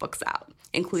 jurisprudence books out,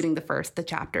 including the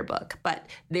chapter book. But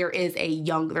there is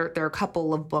there are a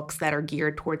couple of books that are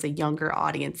geared towards a younger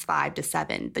audience, 5 to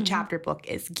 7. The chapter book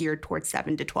is geared towards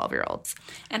 7 to 12-year-olds.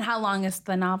 And how long is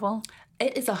the novel?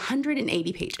 It is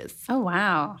 180 pages. Oh,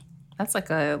 wow. That's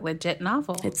like a legit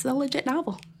novel. It's a legit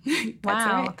novel.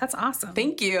 Wow. Right. That's awesome.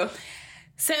 Thank you.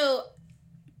 So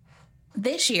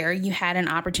this year you had an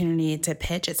opportunity to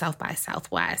pitch at South by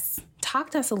Southwest. Talk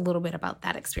to us a little bit about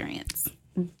that experience.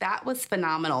 That was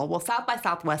phenomenal. Well, South by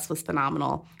Southwest was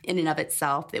phenomenal in and of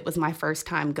itself. It was my first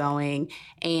time going,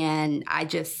 and I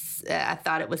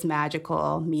thought it was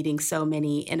magical meeting so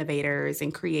many innovators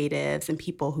and creatives and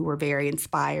people who were very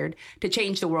inspired to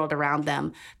change the world around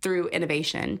them through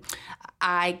innovation.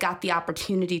 I got the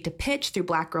opportunity to pitch through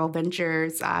Black Girl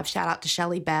Ventures. Shout out to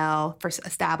Shelley Bell for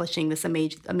establishing this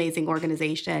amazing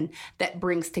organization that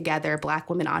brings together Black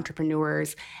women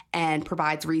entrepreneurs and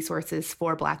provides resources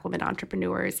for Black women entrepreneurs.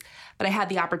 entrepreneurs. But I had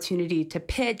the opportunity to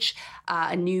pitch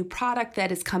a new product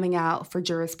that is coming out for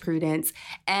Juris Prudence.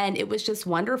 And it was just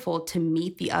wonderful to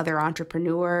meet the other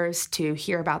entrepreneurs, to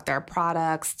hear about their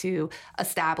products, to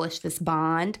establish this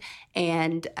bond.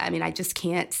 And I mean, I just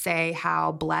can't say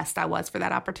how blessed I was for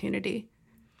that opportunity.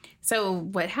 So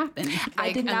what happened?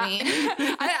 I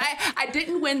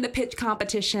didn't win the pitch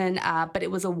competition, but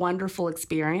it was a wonderful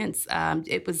experience.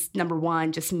 It was, number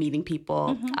one, just meeting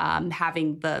people,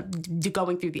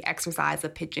 going through the exercise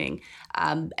of pitching.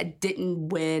 I didn't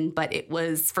win, but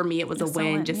for me, it was a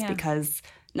win just because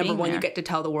Number one, you get to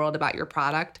tell the world about your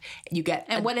product.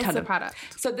 And what is the product?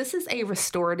 So this is a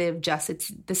restorative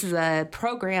justice. This is a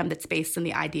program that's based on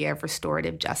the idea of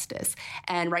restorative justice.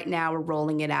 And right now we're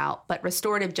rolling it out. But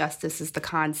restorative justice is the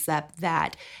concept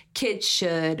that kids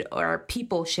should, or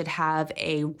people should have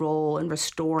a role in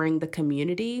restoring the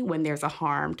community when there's a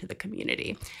harm to the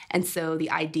community. And so the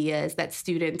idea is that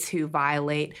students who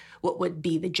violate what would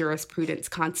be the jurisprudence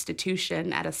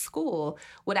constitution at a school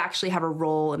would actually have a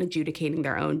role in adjudicating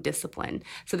their own discipline.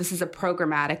 So this is a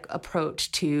programmatic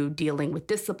approach to dealing with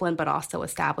discipline, but also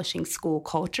establishing school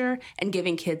culture and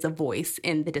giving kids a voice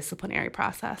in the disciplinary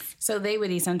process. So they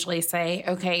would essentially say,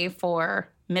 okay, for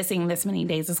missing this many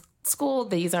days of school,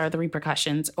 these are the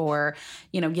repercussions, or,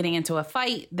 getting into a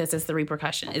fight, this is the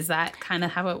repercussion. Is that kind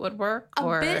of how it would work?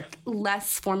 A bit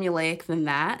less formulaic than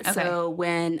that. Okay. So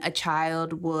when a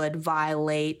child would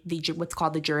violate what's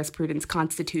called the jurisprudence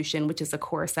constitution, which is a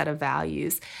core set of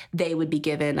values, they would be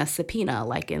given a subpoena,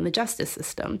 like in the justice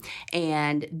system.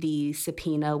 And the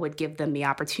subpoena would give them the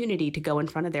opportunity to go in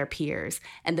front of their peers.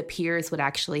 And the peers would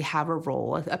actually have a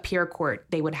role, a peer court,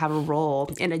 they would have a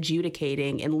role in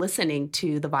adjudicating and listening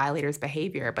to the violators'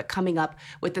 behavior, but coming up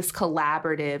with this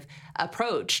collaborative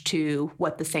approach to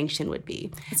what the sanction would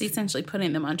be. It's essentially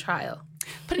putting them on trial.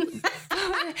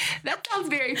 That sounds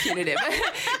very punitive.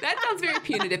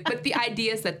 But the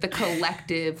idea is that the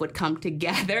collective would come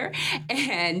together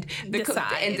and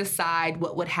decide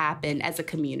what would happen as a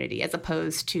community, as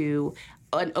opposed to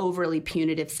an overly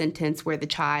punitive sentence where the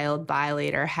child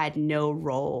violator had no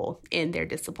role in their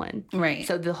discipline. Right.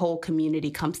 So the whole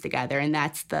community comes together, and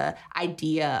that's the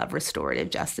idea of restorative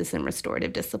justice and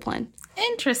restorative discipline.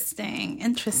 Interesting.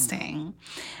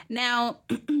 Now,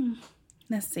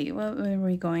 let's see, where are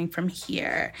we going from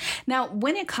here? Now,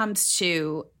 when it comes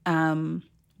to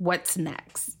what's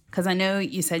next, because I know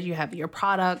you said you have your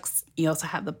products, you also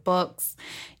have the books,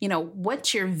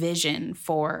 what's your vision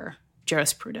for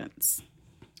jurisprudence?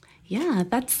 Yeah,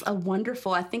 that's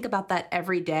I think about that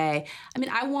every day. I mean,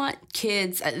 I want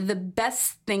kids, the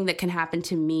best thing that can happen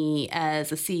to me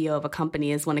as a CEO of a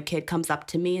company is when a kid comes up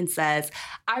to me and says,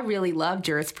 I really love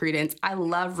jurisprudence. I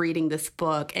love reading this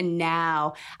book, and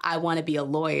now I want to be a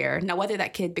lawyer. Now, whether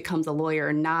that kid becomes a lawyer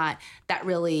or not, that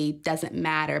really doesn't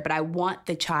matter. But I want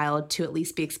the child to at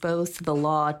least be exposed to the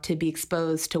law, to be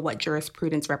exposed to what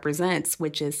jurisprudence represents,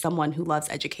 which is someone who loves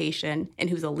education and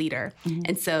who's a leader. Mm-hmm.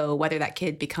 And so whether that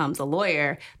kid becomes a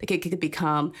lawyer, the kid could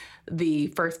become the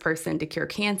first person to cure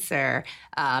cancer.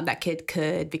 That kid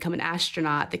could become an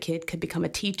astronaut. The kid could become a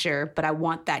teacher. But I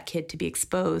want that kid to be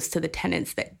exposed to the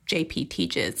tenets that JP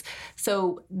teaches.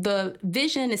 So the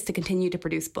vision is to continue to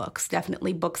produce books.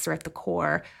 Definitely books are at the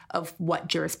core of what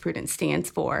jurisprudence stands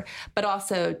for, but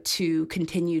also to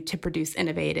continue to produce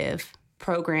innovative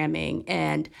programming.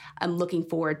 And I'm looking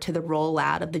forward to the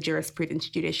rollout of the jurisprudence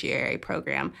judiciary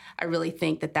program. I really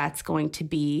think that that's going to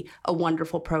be a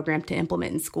wonderful program to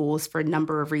implement in schools for a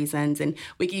number of reasons. And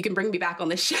you can bring me back on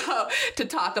the show to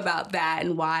talk about that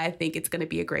and why I think it's going to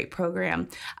be a great program.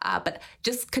 But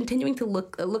just continuing to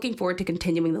looking forward to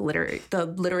continuing the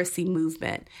literacy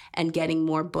movement and getting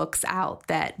more books out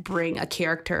that bring a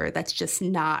character that's just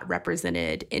not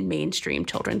represented in mainstream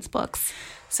children's books.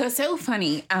 So it's so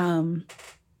funny.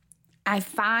 I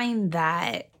find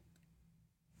that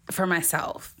for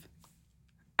myself,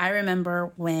 I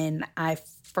remember when I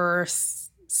first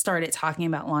started talking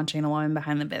about launching a woman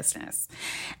behind the business,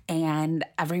 and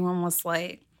everyone was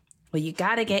like, well, you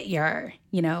got to get your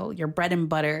bread and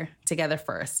butter together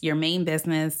first, your main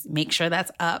business, make sure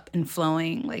that's up and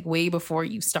flowing like way before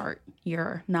you start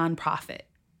your nonprofit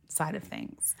side of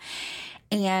things.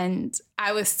 And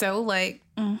I was so like,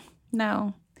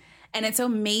 no. And it's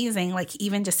amazing, like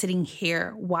even just sitting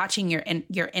here watching your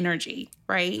energy,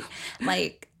 right?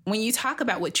 Like when you talk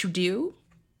about what you do,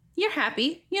 you're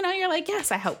happy. You're like,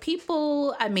 yes, I help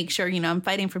people. I make sure, I'm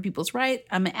fighting for people's rights.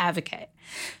 I'm an advocate.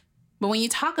 But when you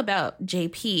talk about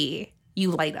JP,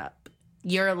 you light up.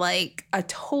 You're like a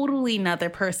totally another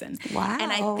person. Wow.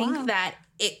 And I think that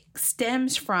it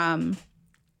stems from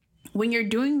when you're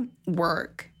doing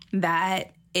work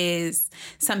that is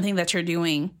something that you're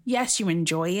doing. Yes, you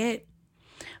enjoy it,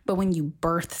 but when you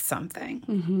birth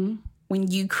something, when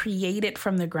you create it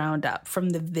from the ground up,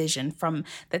 from the vision, from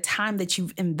the time that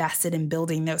you've invested in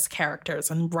building those characters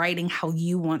and writing how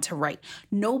you want to write,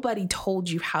 nobody told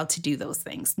you how to do those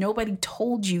things. Nobody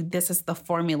told you this is the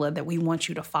formula that we want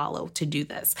you to follow to do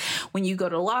this. When you go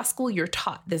to law school, you're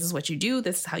taught this is what you do,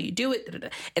 this is how you do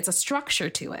it. It's a structure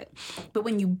to it. But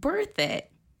when you birth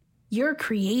it, you're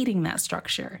creating that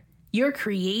structure. You're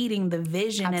creating the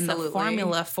vision and the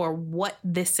formula for what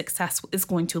this success is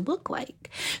going to look like.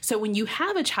 So when you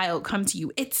have a child come to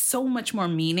you, it's so much more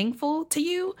meaningful to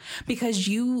you because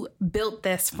you built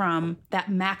this from that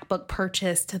MacBook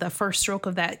purchase to the first stroke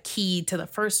of that key to the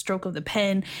first stroke of the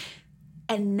pen.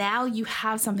 And now you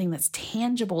have something that's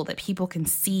tangible that people can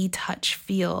see, touch,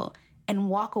 feel, and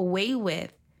walk away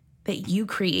with that you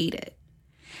created.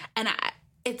 And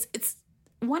it's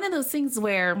one of those things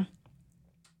where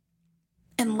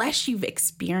unless you've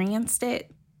experienced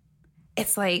it,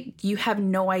 it's like you have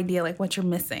no idea like what you're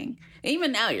missing.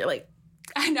 Even now you're like,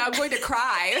 I know, I'm going to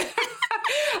cry.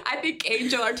 I think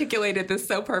Angel articulated this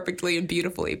so perfectly and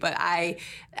beautifully, but I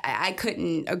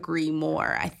couldn't agree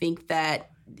more. I think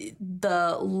that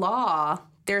the law,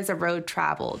 there's a road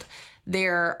traveled.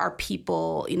 There are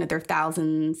people, there are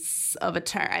thousands of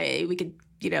attorneys. We could,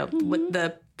 with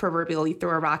the proverbial, you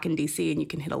throw a rock in D.C. and you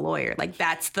can hit a lawyer. Like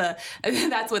that's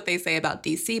what they say about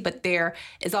D.C., but there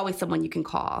is always someone you can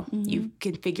call. You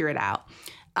can figure it out.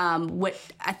 What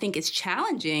I think is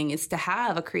challenging is to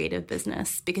have a creative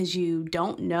business because you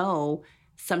don't know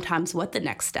sometimes what the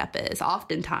next step is.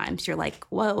 Oftentimes you're like,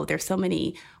 whoa, there's so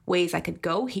many ways I could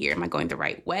go here. Am I going the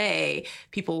right way?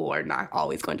 People are not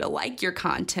always going to like your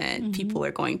content. People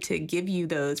are going to give you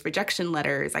those rejection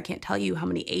letters. I can't tell you how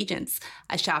many agents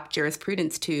I shopped Juris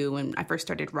Prudence to when I first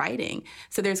started writing.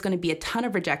 So there's going to be a ton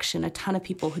of rejection, a ton of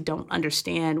people who don't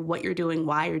understand what you're doing,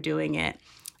 why you're doing it.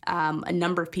 A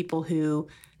number of people who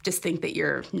just think that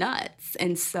you're nuts.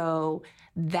 And so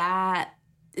that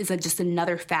is just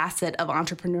another facet of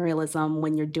entrepreneurialism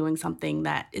when you're doing something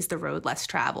that is the road less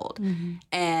traveled.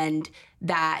 And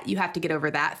that you have to get over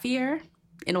that fear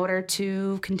in order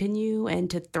to continue and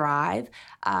to thrive.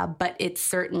 But it's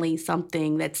certainly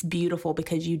something that's beautiful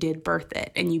because you did birth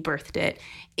it, and you birthed it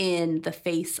in the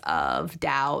face of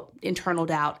doubt, internal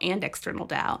doubt and external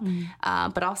doubt.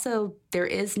 But also there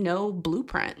is no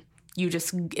blueprint.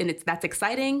 That's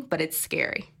exciting, but it's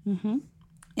scary.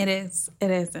 It is.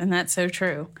 And that's so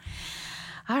true.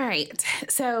 All right.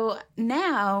 So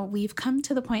now we've come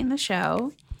to the point in the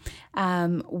show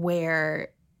where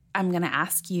I'm going to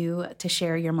ask you to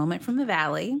share your moment from the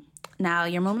valley. Now,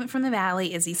 your moment from the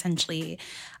valley is essentially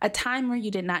a time where you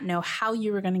did not know how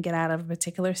you were going to get out of a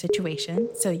particular situation.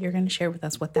 So you're going to share with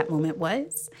us what that moment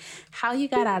was, how you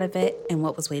got out of it, and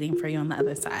what was waiting for you on the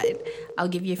other side. I'll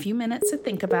give you a few minutes to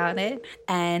think about it.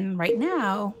 And right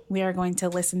now, we are going to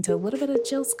listen to a little bit of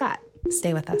Jill Scott.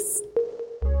 Stay with us.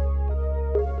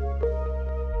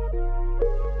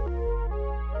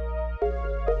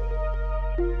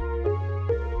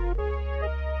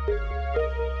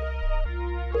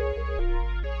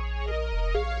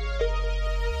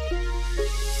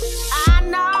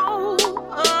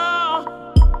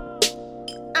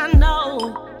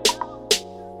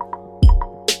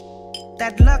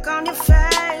 That look on your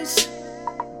face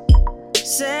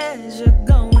says you're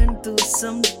going through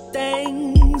some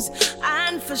things,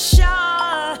 and for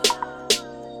sure,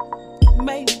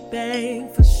 maybe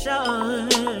for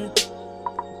sure,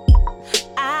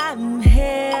 I'm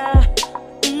here,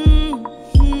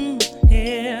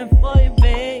 here for you,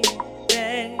 baby.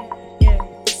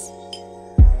 Yes,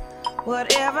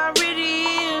 whatever it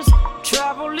is,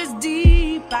 trouble is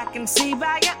deep. I can see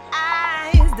by your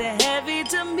eyes they're heavy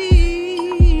to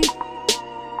me.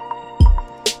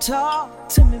 Talk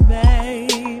to me,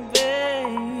 baby.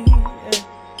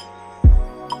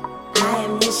 I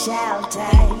am your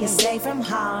shelter, you're safe from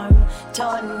harm.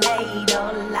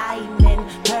 Tornado, lightning,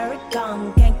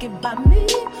 hurricane can't get by me.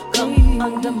 Come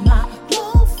under my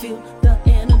roof, feel the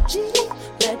energy.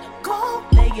 Let go,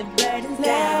 lay your burdens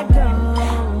down. Let go.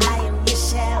 I am your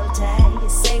shelter, you're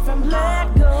safe from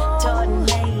harm.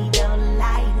 Tornado,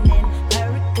 lightning,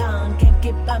 hurricane can't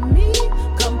get by me.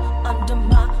 Come under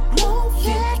my roof,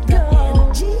 feel the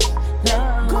energy.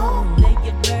 Let go, lay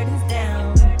your burdens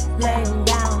down. Lay them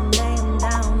down, lay them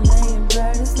down, lay your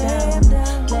burdens down.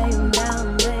 Lay them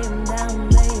down, lay them down,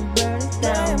 lay your burdens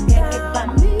down. Can't get by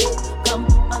me. Come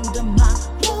under my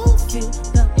roof, feel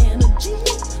the energy.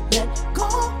 Let go,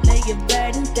 lay your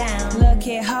burdens down. Look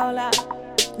here, hold up,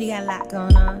 you got a lot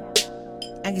going on.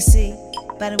 I can see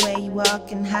by the way you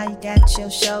walk and how you got your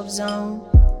shoulders on.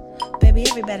 Baby,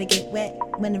 everybody get wet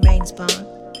when the rain's falling.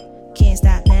 Can't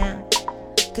stop now,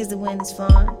 cause the wind is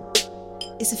falling.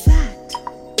 It's a fact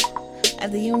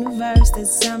of the universe that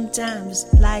sometimes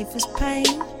life is pain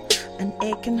and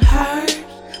it can hurt,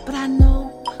 but I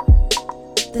know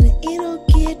that it'll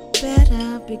get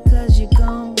better because you're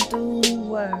gonna do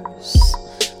worse,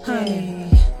 honey.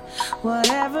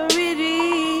 Whatever it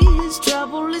is,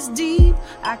 trouble is deep.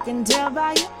 I can tell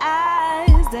by your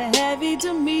eyes, they're heavy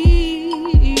to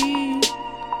me.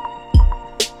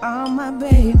 Oh, my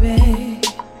baby,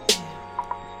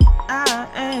 I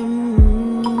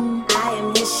am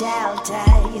your shelter.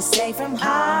 You're safe from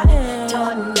harm.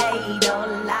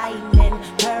 Tornado, lightning,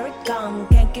 hurricane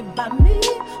can't get by me.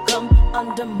 Come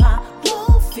under my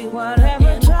roof, feel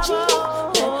whatever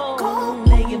trouble. Let go,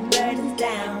 lay your burdens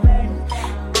down.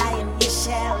 I am your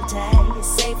shelter. You're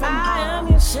safe from harm.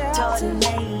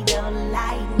 Tornado,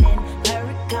 lightning,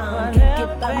 hurricane can't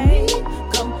get by me.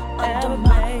 Come under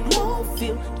my roof,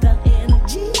 feel the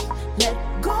energy. Let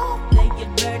go, lay your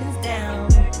burdens down.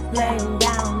 Lay 'em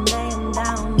down, lay 'em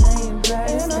down, lay your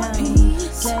burdens down.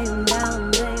 Lay 'em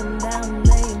down, lay 'em down,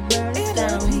 lay your burdens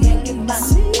down. Can't get by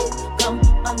me. Come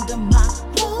under my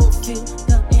roof, feel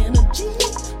the energy.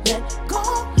 Let go,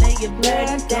 lay your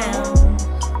burdens down.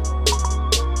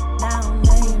 Down,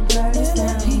 lay your burdens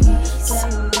down. Lay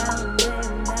 'em down, lay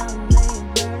 'em down, lay your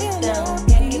burdens down.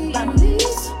 Can't get by me.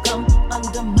 Come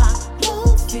under my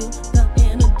roof, feel the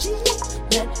energy.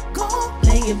 Let go,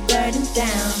 lay your burdens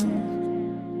down.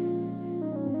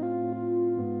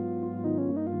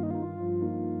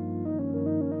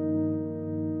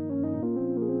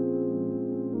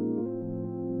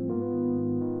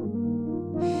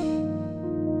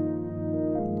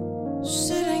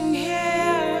 Sitting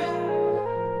here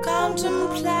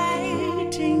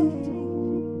contemplating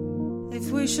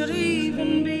if we should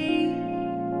even be.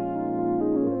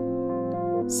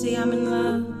 See, I'm in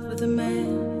love with a man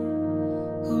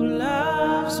who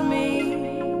loves me.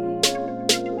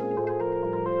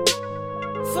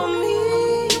 For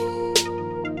me,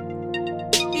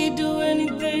 he'd do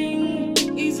anything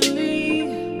easily.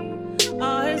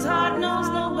 Oh, his heart knows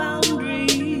no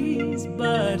boundaries,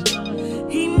 but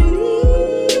he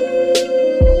needs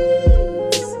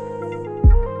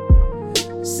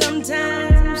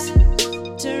sometimes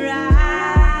to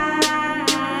ride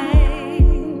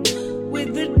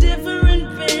with a different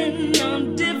pen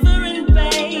on different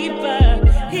paper.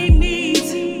 He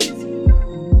needs,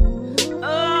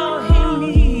 oh, he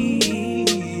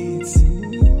needs.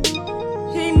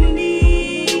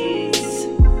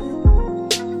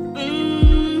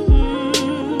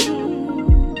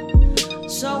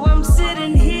 So I'm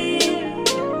sitting here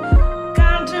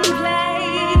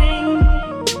contemplating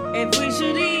if we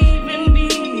should even be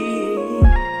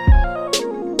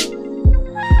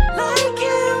like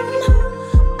him.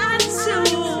 I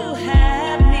too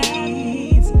have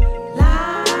needs,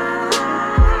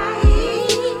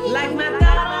 like my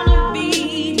thought on a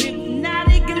beat,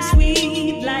 hypnotic and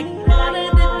sweet, like part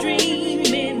of the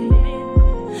dreaming.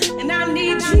 And I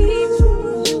need you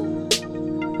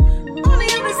on the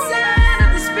other side of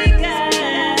the speaker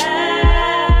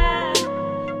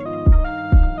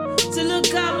to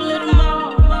look up a little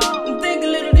more and think a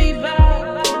little deeper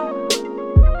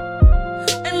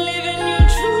and live in your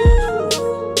truth.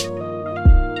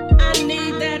 I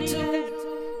need that too.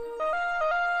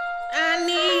 I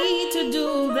need to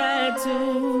do that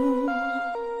too.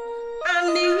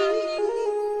 I need.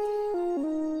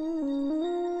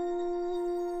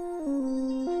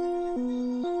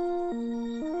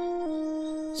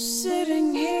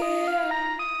 Sitting here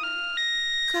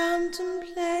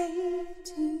contemplating.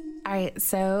 All right,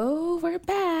 so we're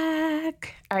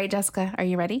back. All right, Jessica, are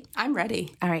you ready? I'm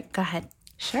ready. All right, go ahead.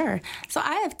 Sure. So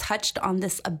I have touched on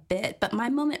this a bit, but my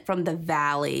moment from the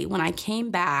valley, when I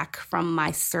came back from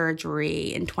my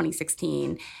surgery in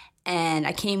 2016, and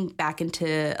I came back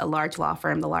into a large law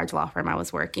firm, the large law firm I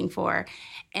was working for,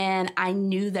 and I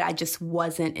knew that I just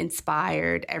wasn't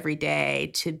inspired every day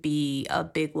to be a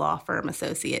big law firm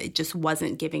associate. It just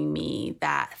wasn't giving me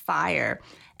that fire.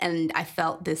 And I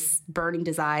felt this burning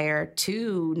desire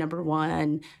to, number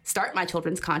one, start my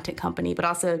children's content company, but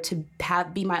also to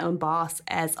be my own boss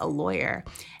as a lawyer.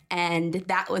 And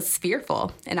that was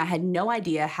fearful. And I had no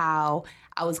idea how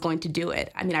I was going to do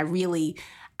it. I mean, I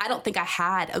don't think I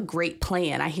had a great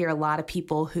plan. I hear a lot of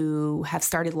people who have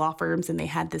started law firms and they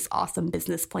had this awesome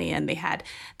business plan. They had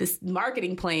this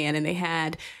marketing plan and they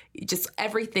had just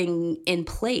everything in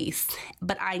place.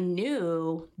 But I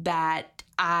knew that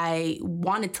I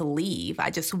wanted to leave. I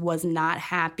just was not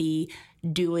happy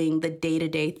doing the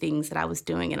day-to-day things that I was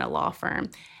doing in a law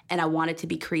firm. and I wanted to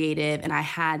be creative, and I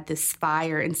had this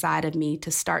fire inside of me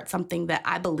to start something that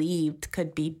I believed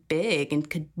could be big and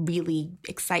could really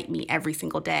excite me every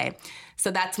single day.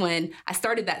 So that's when I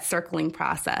started that circling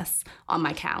process on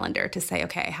my calendar to say,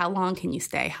 okay, how long can you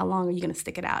stay? How long are you going to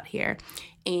stick it out here?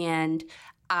 And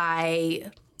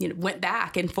I went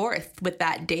back and forth with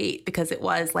that date because it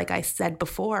was, like I said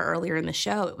before earlier in the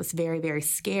show, it was very, very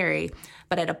scary.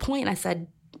 But at a point I said,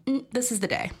 this is the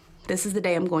day. This is the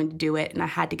day I'm going to do it. And I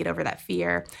had to get over that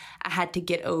fear. I had to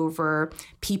get over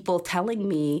people telling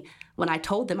me when I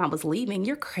told them I was leaving,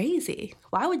 you're crazy.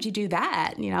 Why would you do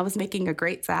that? I was making a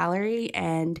great salary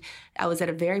and I was at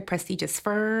a very prestigious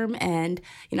firm. And,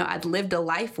 I'd lived a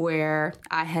life where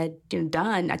I had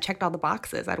I checked all the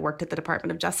boxes. I'd worked at the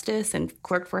Department of Justice and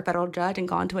clerked for a federal judge and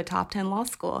gone to a top 10 law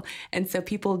school. And so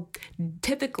people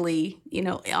typically,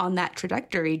 on that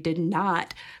trajectory did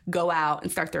not go out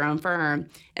and start their own firm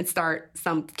and start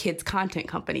some kid's content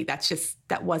company.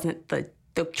 That wasn't the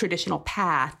traditional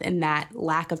path, and that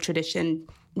lack of tradition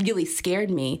really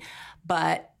scared me.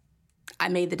 But I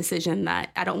made the decision that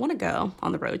I don't want to go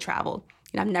on the road travel.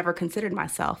 I've never considered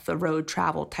myself a road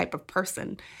travel type of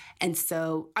person. And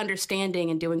so understanding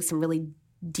and doing some really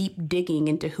deep digging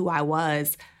into who I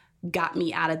was got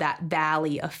me out of that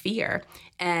valley of fear.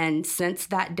 And since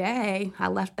that day, I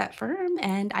left that firm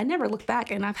and I never looked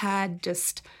back. And I've had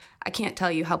I can't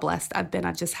tell you how blessed I've been.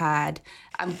 I'm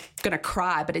going to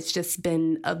cry, but it's just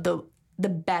been the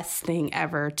best thing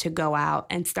ever to go out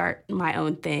and start my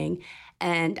own thing.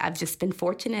 And I've just been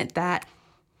fortunate that,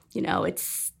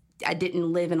 I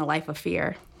didn't live in a life of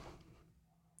fear.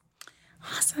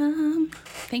 Awesome.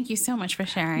 Thank you so much for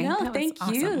sharing. No, thank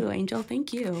you, Angel.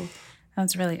 Thank you.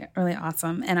 That's really, really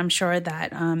awesome. And I'm sure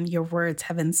that your words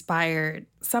have inspired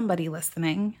somebody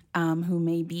listening who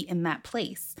may be in that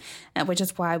place, which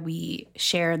is why we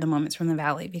share the Moments from the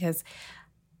Valley, because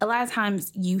a lot of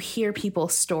times you hear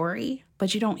people's story,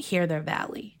 but you don't hear their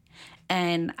valley.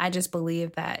 And I just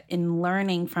believe that in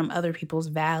learning from other people's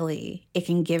valley, it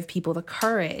can give people the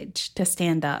courage to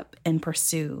stand up and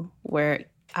pursue where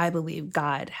I believe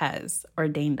God has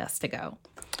ordained us to go.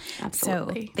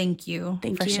 Absolutely. So thank you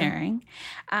for sharing.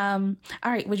 All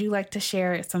right. Would you like to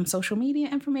share some social media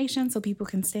information so people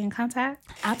can stay in contact?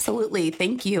 Absolutely.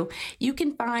 Thank you. You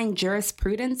can find Juris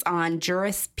Prudence on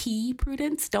Juris P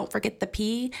Prudence. Don't forget the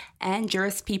P. And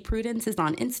Juris P Prudence is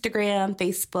on Instagram,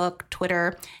 Facebook,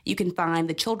 Twitter. You can find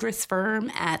the Childress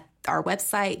Firm at our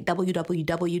website,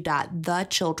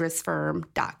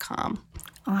 www.thechildressfirm.com.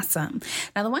 Awesome.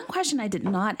 Now, the one question I did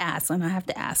not ask, and I have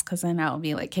to ask because then I'll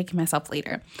be kicking myself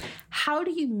later. How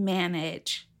do you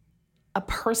manage a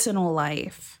personal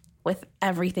life with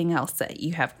everything else that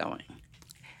you have going?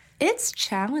 It's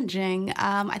challenging.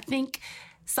 I think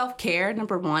self-care,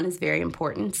 number one, is very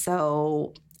important.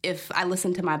 So if I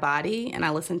listen to my body and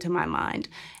I listen to my mind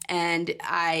and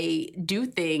I do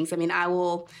things, I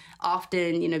will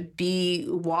often, be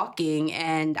walking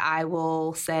and I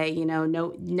will say,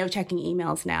 no checking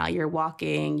emails now. You're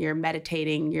walking, you're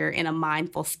meditating, you're in a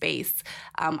mindful space.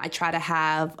 I try to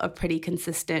have a pretty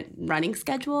consistent running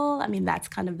schedule. That's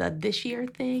kind of the this year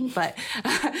thing, but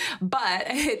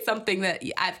it's something that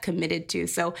I've committed to.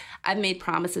 So I've made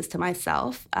promises to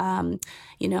myself. I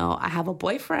have a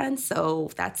boyfriend,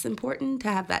 so that's important to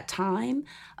have that time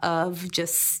of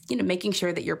just, making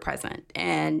sure that you're present.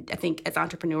 And I think as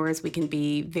entrepreneurs, we can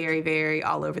be very, very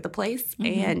all over the place,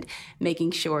 and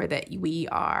making sure that we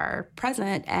are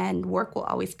present and work will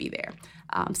always be there.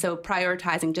 So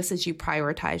prioritizing, just as you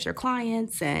prioritize your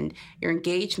clients and your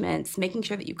engagements, making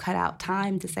sure that you cut out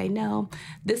time to say, no,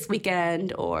 this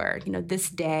weekend or, this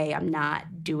day, I'm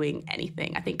not doing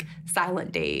anything. I think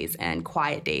silent days and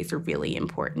quiet days are really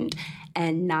important.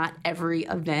 And not every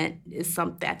event is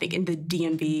something, I think in the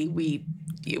DMV,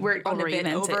 we're on event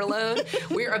overload.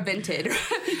 We're evented,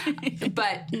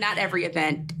 but not every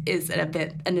event is an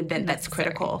event that's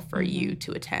critical for you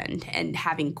to attend. And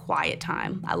having quiet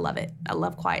time, I love it. I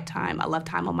love quiet time. I love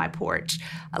time on my porch.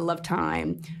 I love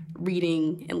time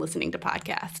reading and listening to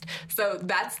podcasts. So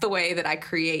that's the way that I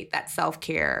create that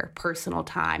self-care personal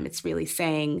time. It's really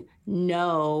saying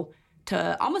no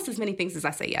to almost as many things as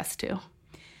I say yes to.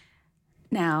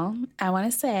 Now, I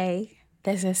want to say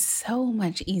this is so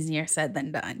much easier said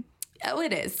than done. Oh,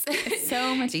 it is. It's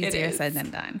so much easier said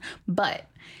than done. But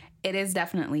it is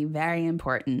definitely very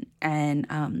important. And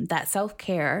that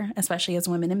self-care, especially as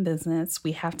women in business,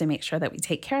 we have to make sure that we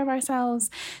take care of ourselves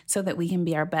so that we can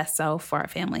be our best self for our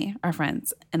family, our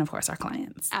friends, and of course, our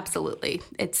clients. Absolutely.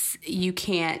 You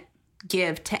can't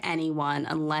give to anyone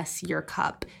unless your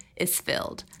cup is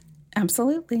filled.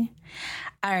 Absolutely.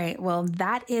 All right. Well,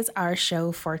 that is our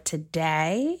show for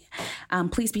today.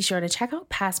 Please be sure to check out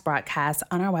past broadcasts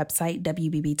on our website,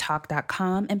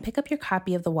 wbbtalk.com, and pick up your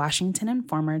copy of the Washington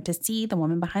Informer to see the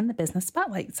Woman Behind the Business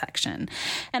Spotlight section.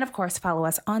 And of course, follow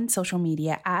us on social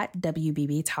media at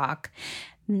WBB Talk.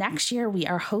 Next year, we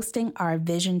are hosting our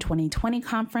Vision 2020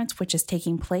 conference, which is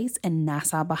taking place in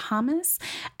Nassau, Bahamas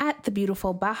at the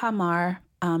beautiful Baha Mar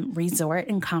Resort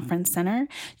and Conference Center.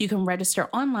 You can register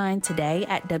online today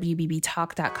at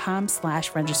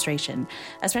wbbtalk.com/registration.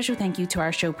 A special thank you to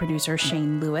our show producer,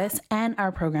 Shane Lewis, and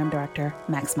our program director,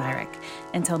 Max Myrick.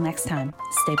 Until next time,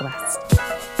 stay blessed.